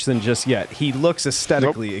Richardson just yet. He looks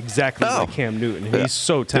aesthetically exactly like Cam Newton. He's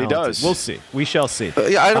so talented. He does. We'll see. We shall see.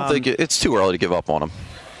 I don't think it's too early to give up on him.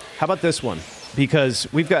 How about this one?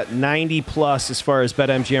 Because we've got 90-plus as far as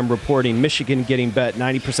BetMGM reporting. Michigan getting bet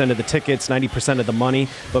 90% of the tickets, 90% of the money.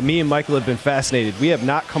 But me and Michael have been fascinated. We have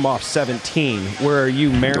not come off 17. Where are you,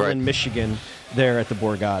 Maryland, Michigan, there at the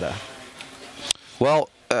Borgata? Well,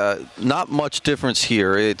 not much difference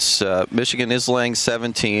here. It's Michigan is laying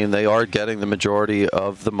 17. They are getting the majority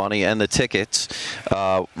of the money and the tickets.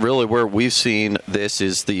 Really, where we've seen this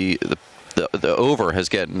is the over has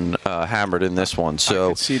gotten hammered in this one. So I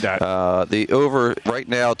can see that. The over right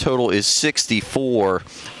now total is 64,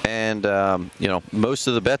 and most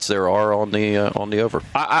of the bets there are on the over.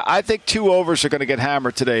 I think two overs are going to get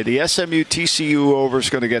hammered today. The SMU TCU over is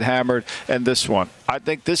going to get hammered, and this one. I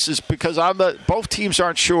think this is because both teams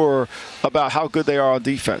aren't sure about how good they are on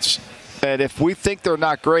defense, and if we think they're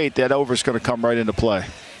not great, that over is going to come right into play.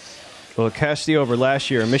 Well, cash the over last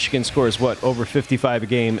year. Michigan scores, over 55 a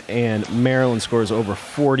game, and Maryland scores over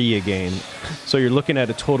 40 a game. So you're looking at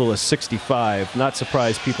a total of 65. Not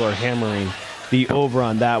surprised people are hammering the over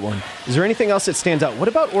on that one. Is there anything else that stands out? What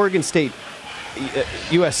about Oregon State,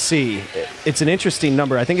 USC? It's an interesting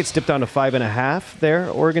number. I think it's dipped down to 5.5 there,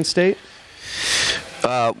 Oregon State.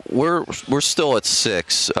 We're still at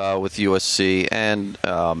 6 with USC, and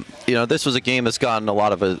this was a game that's gotten a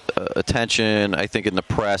lot of attention, I think, in the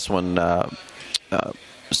press when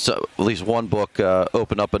so at least one book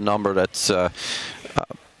opened up a number that's to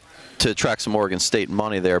attract some Oregon State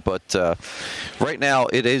money there. But right now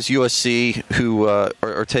it is USC who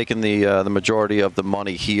are taking the majority of the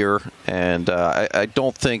money here, and I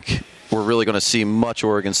don't think we're really going to see much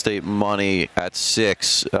Oregon State money at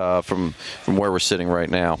 6 from where we're sitting right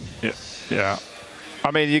now. Yeah. I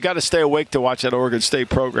mean, you got to stay awake to watch that Oregon State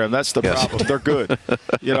program. That's the problem. They're good.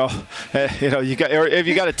 You got if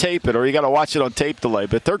you got to tape it or you got to watch it on tape delay,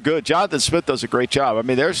 but they're good. Jonathan Smith does a great job. I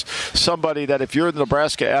mean, there's somebody that if you're the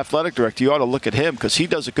Nebraska athletic director, you ought to look at him because he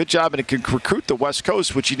does a good job and he can recruit the West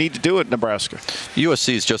Coast, which you need to do at Nebraska.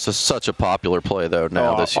 USC is just such a popular play though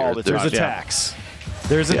now this year. There's a tax.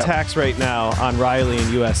 There's a tax right now on Riley and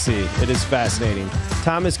USC. It is fascinating.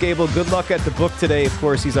 Thomas Gable, good luck at the book today. Of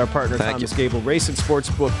course, he's our partner, Thomas Gable, race and sports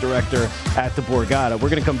book director at the Borgata. We're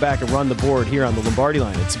going to come back and run the board here on the Lombardi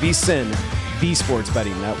Line. It's VSiN, the Sports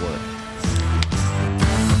Betting Network.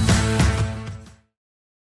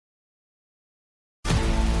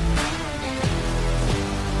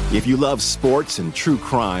 If you love sports and true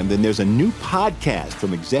crime, then there's a new podcast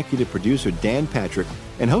from executive producer Dan Patrick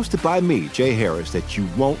and hosted by me, Jay Harris, that you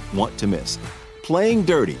won't want to miss. Playing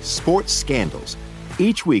Dirty: Sports Scandals.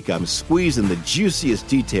 Each week, I'm squeezing the juiciest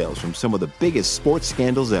details from some of the biggest sports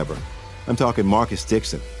scandals ever. I'm talking Marcus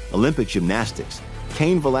Dixon, Olympic gymnastics,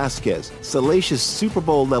 Cain Velasquez, salacious Super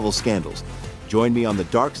Bowl-level scandals. Join me on the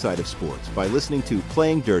dark side of sports by listening to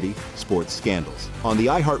Playing Dirty: Sports Scandals on the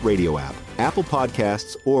iHeartRadio app, Apple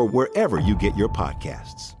Podcasts, or wherever you get your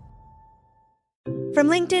podcasts. From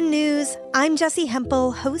LinkedIn News, I'm Jessie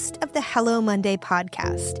Hempel, host of the Hello Monday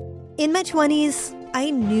podcast. In my 20s, I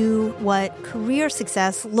knew what career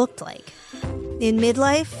success looked like. In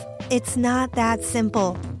midlife, it's not that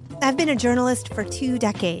simple. I've been a journalist for 2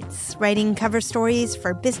 decades, writing cover stories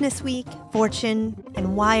for Business Week, Fortune,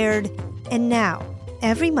 and Wired. And now,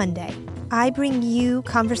 every Monday, I bring you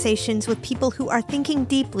conversations with people who are thinking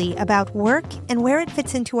deeply about work and where it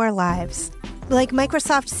fits into our lives. Like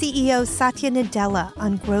Microsoft CEO Satya Nadella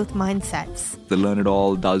on growth mindsets. The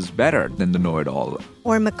learn-it-all does better than the know-it-all.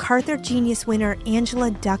 Or MacArthur Genius winner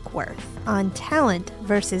Angela Duckworth on talent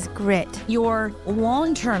versus grit. Your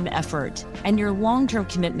long-term effort and your long-term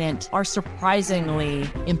commitment are surprisingly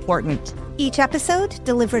important. Each episode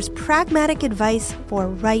delivers pragmatic advice for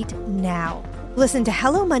right now. Listen to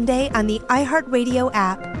Hello Monday on the iHeartRadio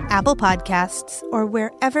app, Apple Podcasts, or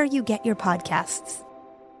wherever you get your podcasts.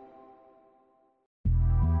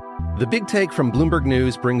 The Big Take from Bloomberg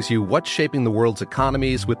News brings you what's shaping the world's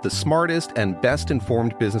economies with the smartest and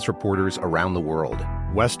best-informed business reporters around the world.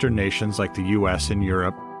 Western nations like the U.S. and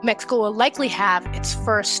Europe. Mexico will likely have its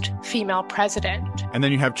first female president. And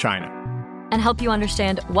then you have China. And help you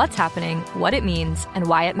understand what's happening, what it means, and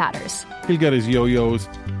why it matters. He'll get his yo-yos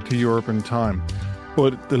to Europe in time.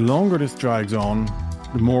 But the longer this drags on,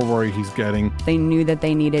 the more worry he's getting. They knew that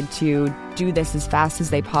they needed to do this as fast as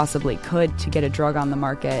they possibly could to get a drug on the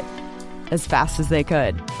market as fast as they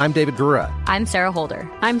could. I'm David Gura. I'm Sarah Holder.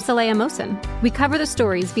 I'm Saleha Mohsin. We cover the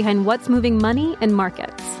stories behind what's moving money and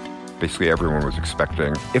markets. Basically, everyone was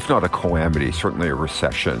expecting, if not a calamity, certainly a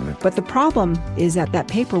recession. But the problem is that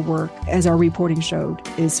paperwork, as our reporting showed,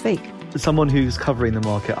 is fake. As someone who's covering the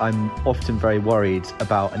market, I'm often very worried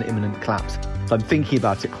about an imminent collapse. So I'm thinking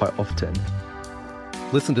about it quite often.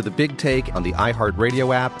 Listen to The Big Take on the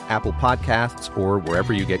iHeartRadio app, Apple Podcasts, or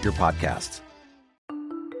wherever you get your podcasts.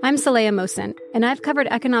 I'm Saleha Mohsin, and I've covered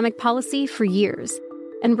economic policy for years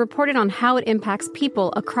and reported on how it impacts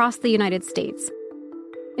people across the United States.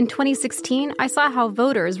 In 2016, I saw how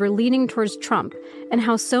voters were leaning towards Trump and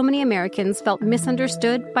how so many Americans felt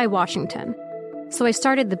misunderstood by Washington. So I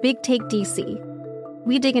started The Big Take DC.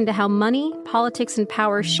 We dig into how money, politics, and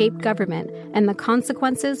power shape government and the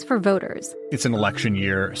consequences for voters. It's an election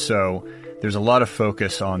year, so there's a lot of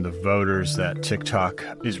focus on the voters that TikTok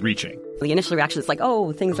is reaching. The initial reaction is like,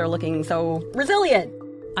 oh, things are looking so resilient.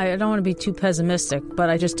 I don't want to be too pessimistic,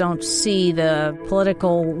 but I just don't see the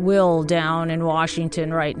political will down in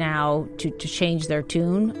Washington right now to change their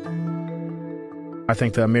tune. I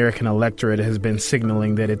think the American electorate has been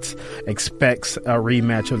signaling that it expects a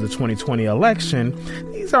rematch of the 2020 election.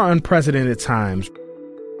 These are unprecedented times.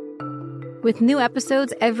 With new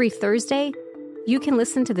episodes every Thursday, you can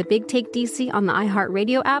listen to The Big Take DC on the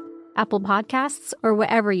iHeartRadio app, Apple Podcasts, or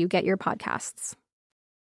wherever you get your podcasts.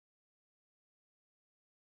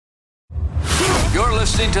 You're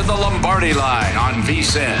listening to The Lombardi Line on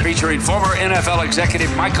VSiN, featuring former NFL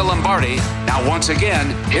executive Michael Lombardi. Now, once again,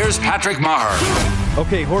 here's Patrick Maher.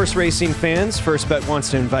 Okay, horse racing fans, First Bet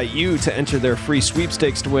wants to invite you to enter their free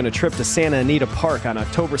sweepstakes to win a trip to Santa Anita Park on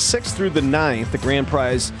October 6th through the 9th. The grand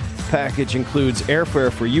prize package includes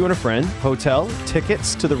airfare for you and a friend, hotel,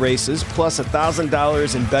 tickets to the races, plus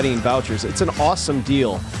 $1,000 in betting vouchers. It's an awesome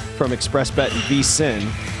deal from ExpressBet and VSiN.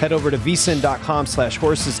 Head over to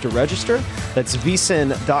vsin.com/horses to register. That's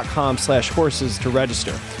vsin.com/horses to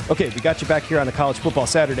register. Okay, we got you back here on a College Football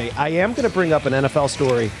Saturday. I am going to bring up an NFL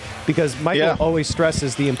story because Michael always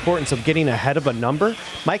stresses the importance of getting ahead of a number.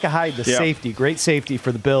 Micah Hyde, the safety, great safety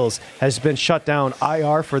for the Bills, has been shut down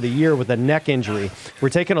IR for the year with a neck injury. We're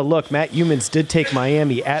taking a look. Matt Humans did take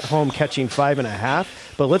Miami at home, catching 5.5.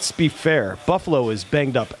 But let's be fair. Buffalo is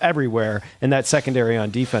banged up everywhere in that secondary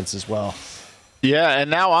on defense as well. Yeah,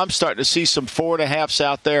 and now I'm starting to see some 4.5s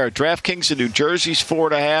out there. DraftKings in New Jersey's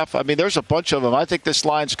 4.5. I mean, there's a bunch of them. I think this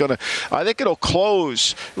line's I think it'll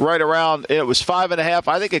close right around, it was 5.5.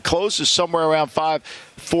 I think it closes somewhere around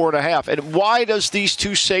 4.5. And why does these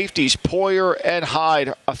two safeties, Poyer and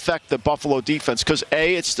Hyde, affect the Buffalo defense? Because,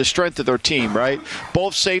 A, it's the strength of their team, right?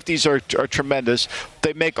 Both safeties are tremendous.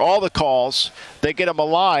 They make all the calls. They get them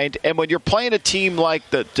aligned. And when you're playing a team like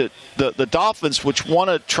the Dolphins, which want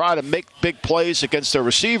to try to make big plays against their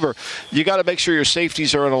receiver, you got to make sure your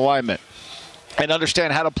safeties are in alignment and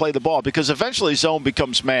understand how to play the ball, because eventually zone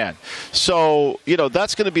becomes man. So,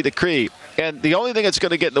 that's going to be the key. And the only thing that's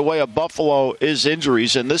going to get in the way of Buffalo is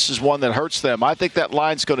injuries, and this is one that hurts them. I think that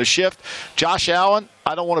line's going to shift. Josh Allen,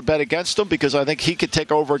 I don't want to bet against him because I think he could take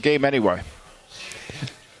over a game anyway.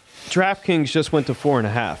 DraftKings just went to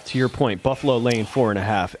 4.5. To your point, Buffalo laying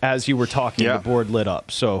 4.5. As you were talking, the board lit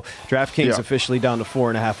up. So DraftKings officially down to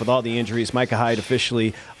 4.5 with all the injuries. Micah Hyde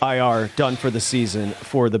officially IR, done for the season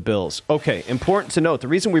for the Bills. Okay, important to note, the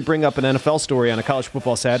reason we bring up an NFL story on a College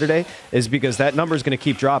Football Saturday is because that number is going to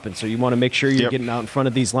keep dropping. So you want to make sure you're getting out in front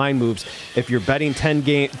of these line moves. If you're betting 10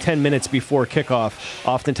 minutes before kickoff,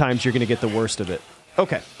 oftentimes you're going to get the worst of it.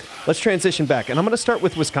 Okay, let's transition back. And I'm going to start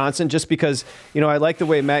with Wisconsin just because, I like the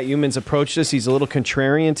way Matt Humans approached this. He's a little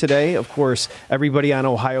contrarian today. Of course, everybody on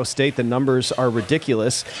Ohio State, the numbers are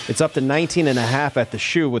ridiculous. It's up to 19.5 at the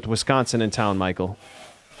shoe with Wisconsin in town, Michael.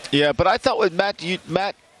 Yeah, but I thought with Matt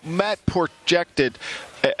projected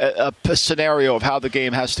a scenario of how the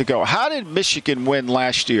game has to go. How did Michigan win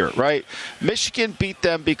last year, right? Michigan beat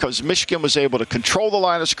them because Michigan was able to control the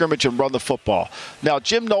line of scrimmage and run the football. Now,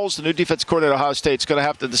 Jim Knowles, the new defense coordinator at Ohio State, is going to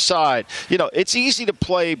have to decide. It's easy to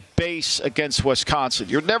play base against Wisconsin.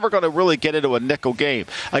 You're never going to really get into a nickel game.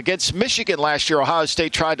 Against Michigan last year, Ohio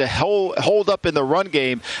State tried to hold up in the run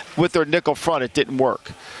game with their nickel front. It didn't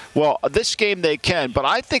work. Well, this game they can, but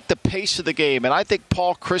I think the pace of the game, and I think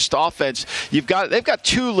Paul Chryst offense, they've got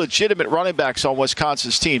two legitimate running backs on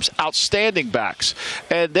Wisconsin's teams, outstanding backs,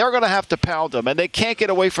 and they're going to have to pound them, and they can't get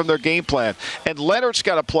away from their game plan. And Leonard's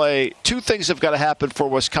got to play. Two things have got to happen for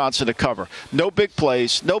Wisconsin to cover. No big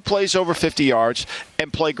plays, no plays over 50 yards,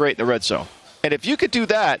 and play great in the red zone. And if you could do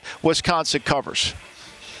that, Wisconsin covers.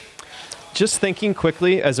 Just thinking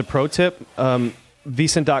quickly as a pro tip,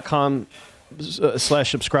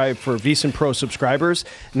 vsin.com/subscribe for VSiN Pro subscribers.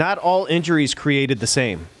 Not all injuries created the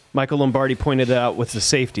same. Michael Lombardi pointed it out with the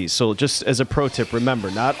safeties. So just as a pro tip,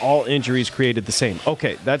 remember, not all injuries created the same.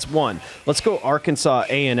 Okay, that's one. Let's go Arkansas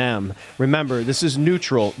A&M. Remember, this is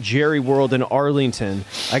neutral. Jerry World in Arlington.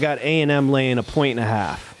 I got A&M laying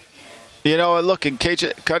 1.5. Look, and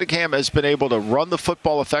Cunningham has been able to run the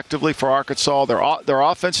football effectively for Arkansas. Their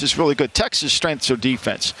offense is really good. Texas strengths their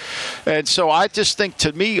defense. And so I just think,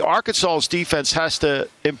 to me, Arkansas's defense has to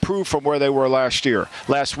improve from where they were last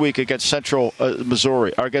week against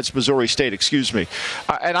against Missouri State,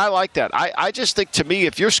 and I like that. I just think, to me,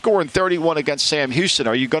 if you're scoring 31 against Sam Houston,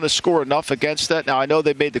 are you going to score enough against that? Now, I know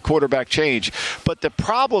they made the quarterback change, but the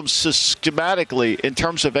problem systematically in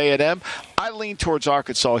terms of A&M, I lean towards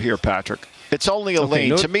Arkansas here, Patrick. It's only a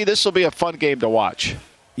lane. To me, this will be a fun game to watch.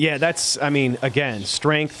 Yeah, again,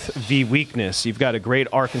 strength v. weakness. You've got a great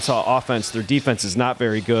Arkansas offense. Their defense is not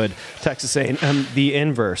very good. Texas A&M, the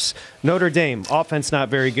inverse. Notre Dame, offense not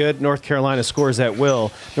very good. North Carolina scores at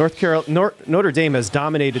will. Notre Dame has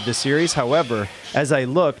dominated the series. However, as I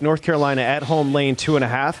look, North Carolina at home laying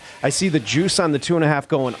 2.5. I see the juice on the 2.5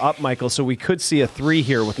 going up, Michael, so we could see a 3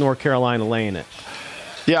 here with North Carolina laying it.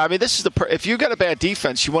 Yeah, this is if you got a bad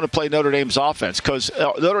defense, you want to play Notre Dame's offense because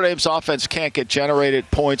Notre Dame's offense can't get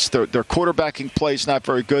generated points. Their quarterbacking play is not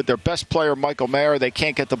very good. Their best player, Michael Mayer, they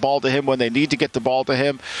can't get the ball to him when they need to get the ball to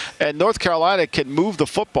him. And North Carolina can move the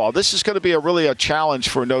football. This is going to be really a challenge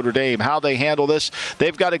for Notre Dame, how they handle this.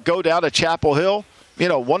 They've got to go down to Chapel Hill.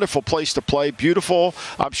 Wonderful place to play, beautiful.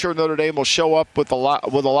 I'm sure Notre Dame will show up with a lot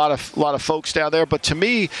of folks down there. But to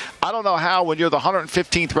me, I don't know how, when you're the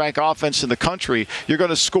 115th ranked offense in the country, you're going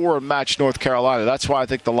to score and match North Carolina. That's why I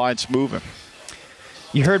think the line's moving.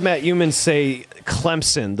 You heard Matt Humans say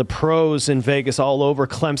Clemson. The pros in Vegas all over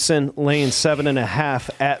Clemson, laying 7.5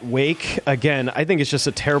 at Wake. Again, I think it's just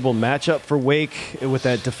a terrible matchup for Wake with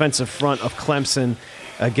that defensive front of Clemson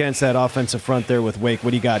against that offensive front there with Wake.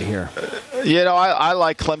 What do you got here? I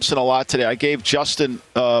like Clemson a lot today. I gave Justin,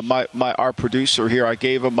 our producer here, I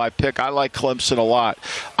gave him my pick. I like Clemson a lot.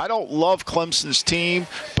 I don't love Clemson's team,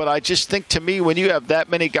 but I just think, to me, when you have that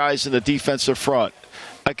many guys in the defensive front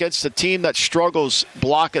against a team that struggles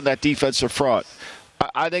blocking that defensive front,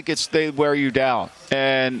 I think they wear you down.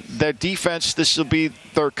 And their defense,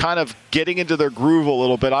 they're kind of getting into their groove a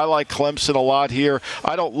little bit. I like Clemson a lot here.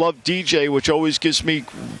 I don't love DJ, which always gives me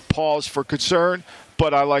pause for concern,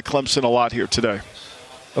 but I like Clemson a lot here today.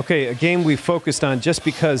 Okay, a game we focused on just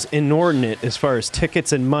because inordinate as far as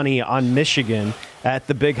tickets and money on Michigan at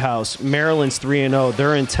the Big House. Maryland's 3-0.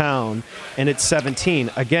 They're in town, and it's 17.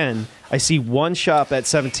 Again, I see one shop at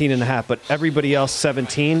 17.5, but everybody else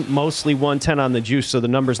 17, mostly 110 on the juice, so the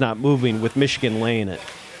number's not moving with Michigan laying it.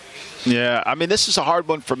 Yeah, I mean, this is a hard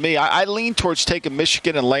one for me. I lean towards taking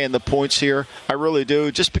Michigan and laying the points here. I really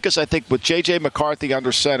do, just because I think with J.J. McCarthy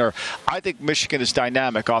under center, I think Michigan is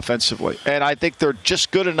dynamic offensively. And I think they're just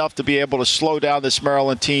good enough to be able to slow down this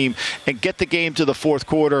Maryland team and get the game to the fourth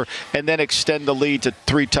quarter and then extend the lead to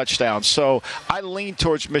 3 touchdowns. So I lean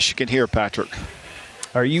towards Michigan here, Patrick.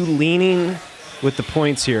 Are you leaning with the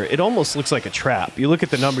points here? It almost looks like a trap. You look at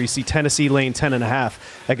the number, you see Tennessee laying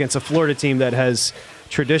 10.5 against a Florida team that has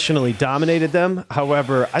traditionally dominated them.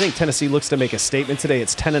 However, I think Tennessee looks to make a statement today.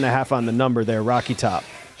 It's 10.5 on the number there, Rocky Top.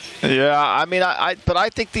 Yeah, I mean, but I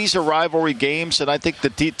think these are rivalry games, and I think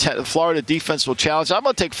the Florida defense will challenge. I'm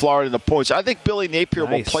going to take Florida in the points. I think Billy Napier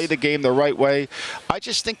will play the game the right way. I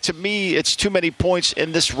just think, to me, it's too many points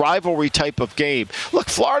in this rivalry type of game. Look,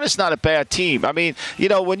 Florida's not a bad team. I mean,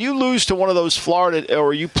 when you lose to one of those Florida,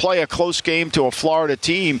 or you play a close game to a Florida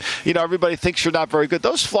team, everybody thinks you're not very good.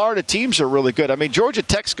 Those Florida teams are really good. I mean, Georgia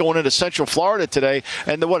Tech's going into Central Florida today,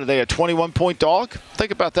 and what are they, a 21-point dog?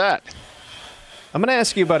 Think about that. I'm going to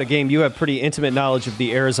ask you about a game. You have pretty intimate knowledge of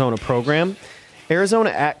the Arizona program. Arizona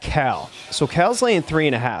at Cal. So Cal's laying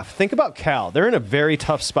 3.5. Think about Cal. They're in a very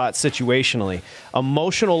tough spot situationally.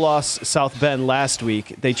 Emotional loss South Bend last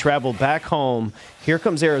week. They traveled back home. Here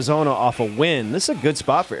comes Arizona off a win. This is a good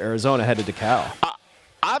spot for Arizona headed to Cal.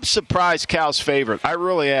 I'm surprised Cal's favorite. I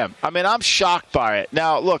really am. I mean, I'm shocked by it.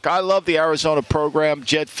 Now, look, I love the Arizona program,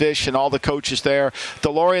 Jed Fish and all the coaches there.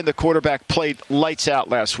 DeLorean, the quarterback, played lights out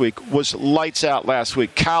last week,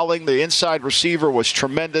 Cowling, the inside receiver, was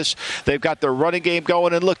tremendous. They've got their running game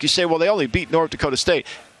going. And look, you say, well, they only beat North Dakota State.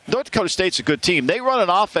 North Dakota State's a good team. They run an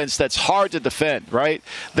offense that's hard to defend, right?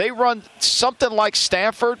 They run something like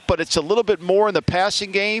Stanford, but it's a little bit more in the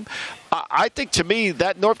passing game. I think, to me,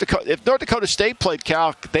 that if North Dakota State played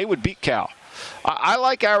Cal, they would beat Cal. I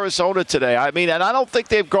like Arizona today. I mean, and I don't think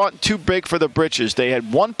they've gotten too big for the britches. They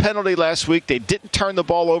had one penalty last week. They didn't turn the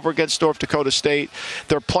ball over against North Dakota State.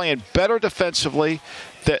 They're playing better defensively.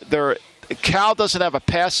 Cal doesn't have a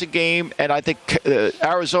passing game, and I think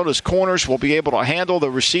Arizona's corners will be able to handle the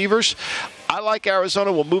receivers. I like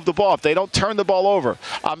Arizona will move the ball if they don't turn the ball over.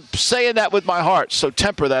 I'm saying that with my heart, so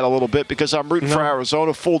temper that a little bit because I'm rooting for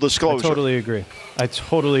Arizona, full disclosure. I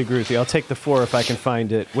totally agree with you. I'll take the 4 if I can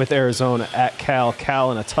find it with Arizona at Cal.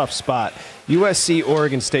 Cal in a tough spot. USC,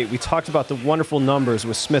 Oregon State. We talked about the wonderful numbers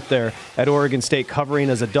with Smith there at Oregon State covering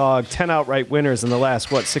as a dog. 10 outright winners in the last,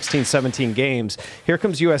 16, 17 games. Here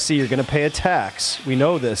comes USC. You're going to pay a tax. We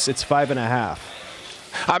know this. It's 5.5.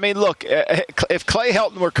 I mean, look, if Clay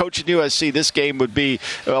Helton were coaching USC, this game would be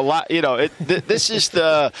a lot. This is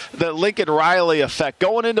the Lincoln Riley effect.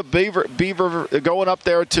 Going into Beaver, going up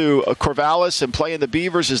there to Corvallis and playing the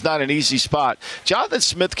Beavers is not an easy spot. Jonathan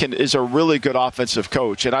Smith is a really good offensive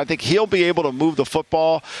coach, and I think he'll be able to move the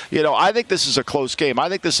football. I think this is a close game. I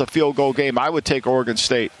think this is a field goal game. I would take Oregon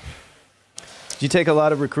State. Do you take a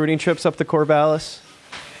lot of recruiting trips up to Corvallis?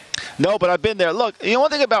 No, but I've been there. Look, one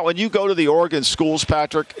thing about when you go to the Oregon schools,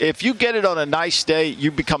 Patrick, if you get it on a nice day,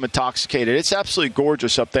 you become intoxicated. It's absolutely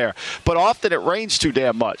gorgeous up there. But often it rains too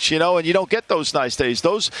damn much, and you don't get those nice days.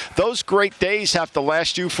 Those great days have to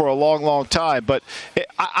last you for a long, long time. But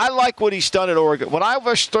I like what he's done at Oregon. When I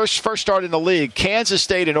first started in the league, Kansas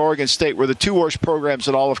State and Oregon State were the 2 worst programs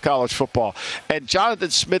in all of college football. And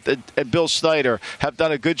Jonathan Smith and Bill Snyder have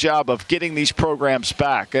done a good job of getting these programs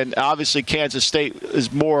back. And obviously Kansas State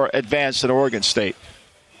is more advanced than Oregon State.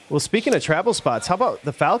 Well, speaking of travel spots, how about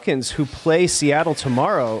the Falcons who play Seattle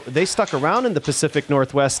tomorrow? They stuck around in the Pacific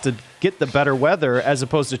Northwest to get the better weather as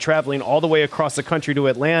opposed to traveling all the way across the country to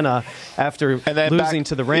Atlanta after losing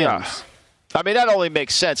to the Rams. Yeah. I mean, that only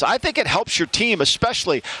makes sense. I think it helps your team,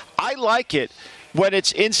 especially. I like it when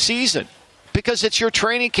it's in season. because it's your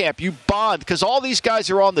training camp. You bond because all these guys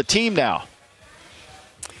are on the team now.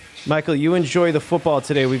 Michael, you enjoy the football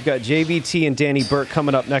today. We've got JVT and Danny Burke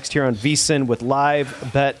coming up next here on VSiN with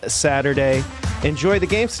Live Bet Saturday. Enjoy the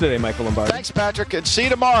games today, Michael Lombardi. Thanks, Patrick, and see you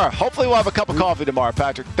tomorrow. Hopefully we'll have a cup of coffee tomorrow,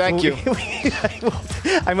 Patrick. Thank you.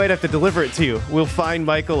 I might have to deliver it to you. We'll find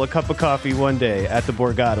Michael a cup of coffee one day at the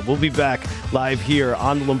Borgata. We'll be back live here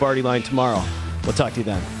on the Lombardi Line tomorrow. We'll talk to you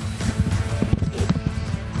then.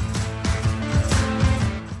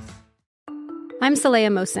 I'm Saleha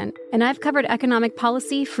Mohsin, and I've covered economic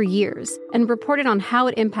policy for years and reported on how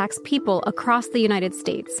it impacts people across the United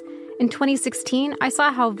States. In 2016, I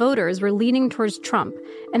saw how voters were leaning towards Trump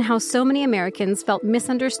and how so many Americans felt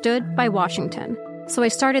misunderstood by Washington. So I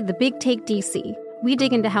started The Big Take DC. We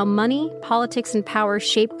dig into how money, politics, and power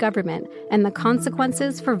shape government and the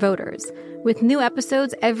consequences for voters. With new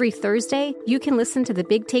episodes every Thursday, you can listen to The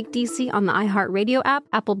Big Take DC on the iHeartRadio app,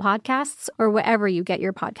 Apple Podcasts, or wherever you get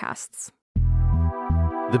your podcasts.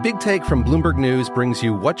 The Big Take from Bloomberg News brings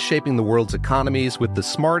you what's shaping the world's economies with the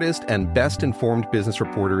smartest and best-informed business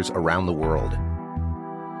reporters around the world.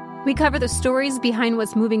 We cover the stories behind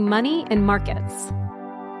what's moving money and markets,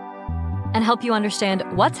 and help you understand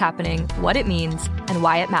what's happening, what it means, and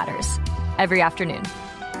why it matters every afternoon.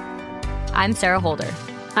 I'm Sarah Holder.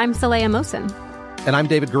 I'm Saleha Mohsin. And I'm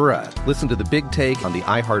David Gura. Listen to The Big Take on the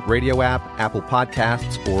iHeartRadio app, Apple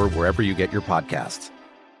Podcasts, or wherever you get your podcasts.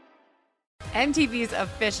 MTV's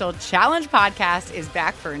official Challenge podcast is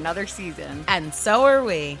back for another season. And so are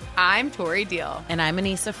we. I'm Tori Deal. And I'm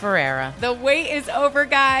Anissa Ferreira. The wait is over,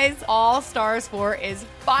 guys. All Stars 4 is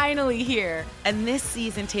finally here. And this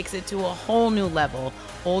season takes it to a whole new level.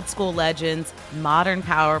 Old school legends, modern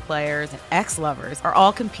power players, and ex-lovers are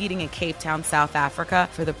all competing in Cape Town, South Africa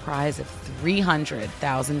for the prize of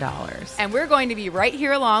 $300,000. And we're going to be right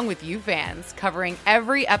here along with you fans, covering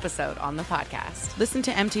every episode on the podcast. Listen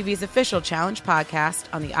to MTV's official Challenge podcast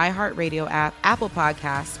on the iHeartRadio app, Apple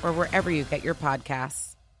Podcasts, or wherever you get your podcasts.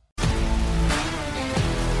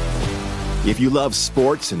 If you love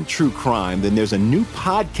sports and true crime, then there's a new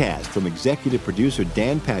podcast from executive producer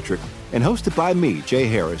Dan Patrick and hosted by me, Jay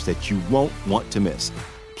Harris, that you won't want to miss.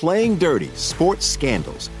 Playing Dirty: Sports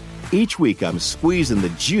Scandals. Each week, I'm squeezing the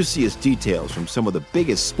juiciest details from some of the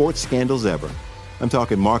biggest sports scandals ever. I'm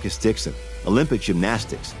talking Marcus Dixon, Olympic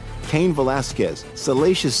gymnastics, Cain Velasquez,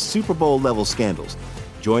 salacious Super Bowl-level scandals.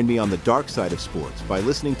 Join me on the dark side of sports by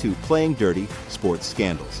listening to Playing Dirty: Sports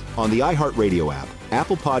Scandals on the iHeartRadio app,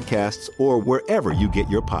 Apple Podcasts, or wherever you get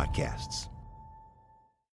your podcasts.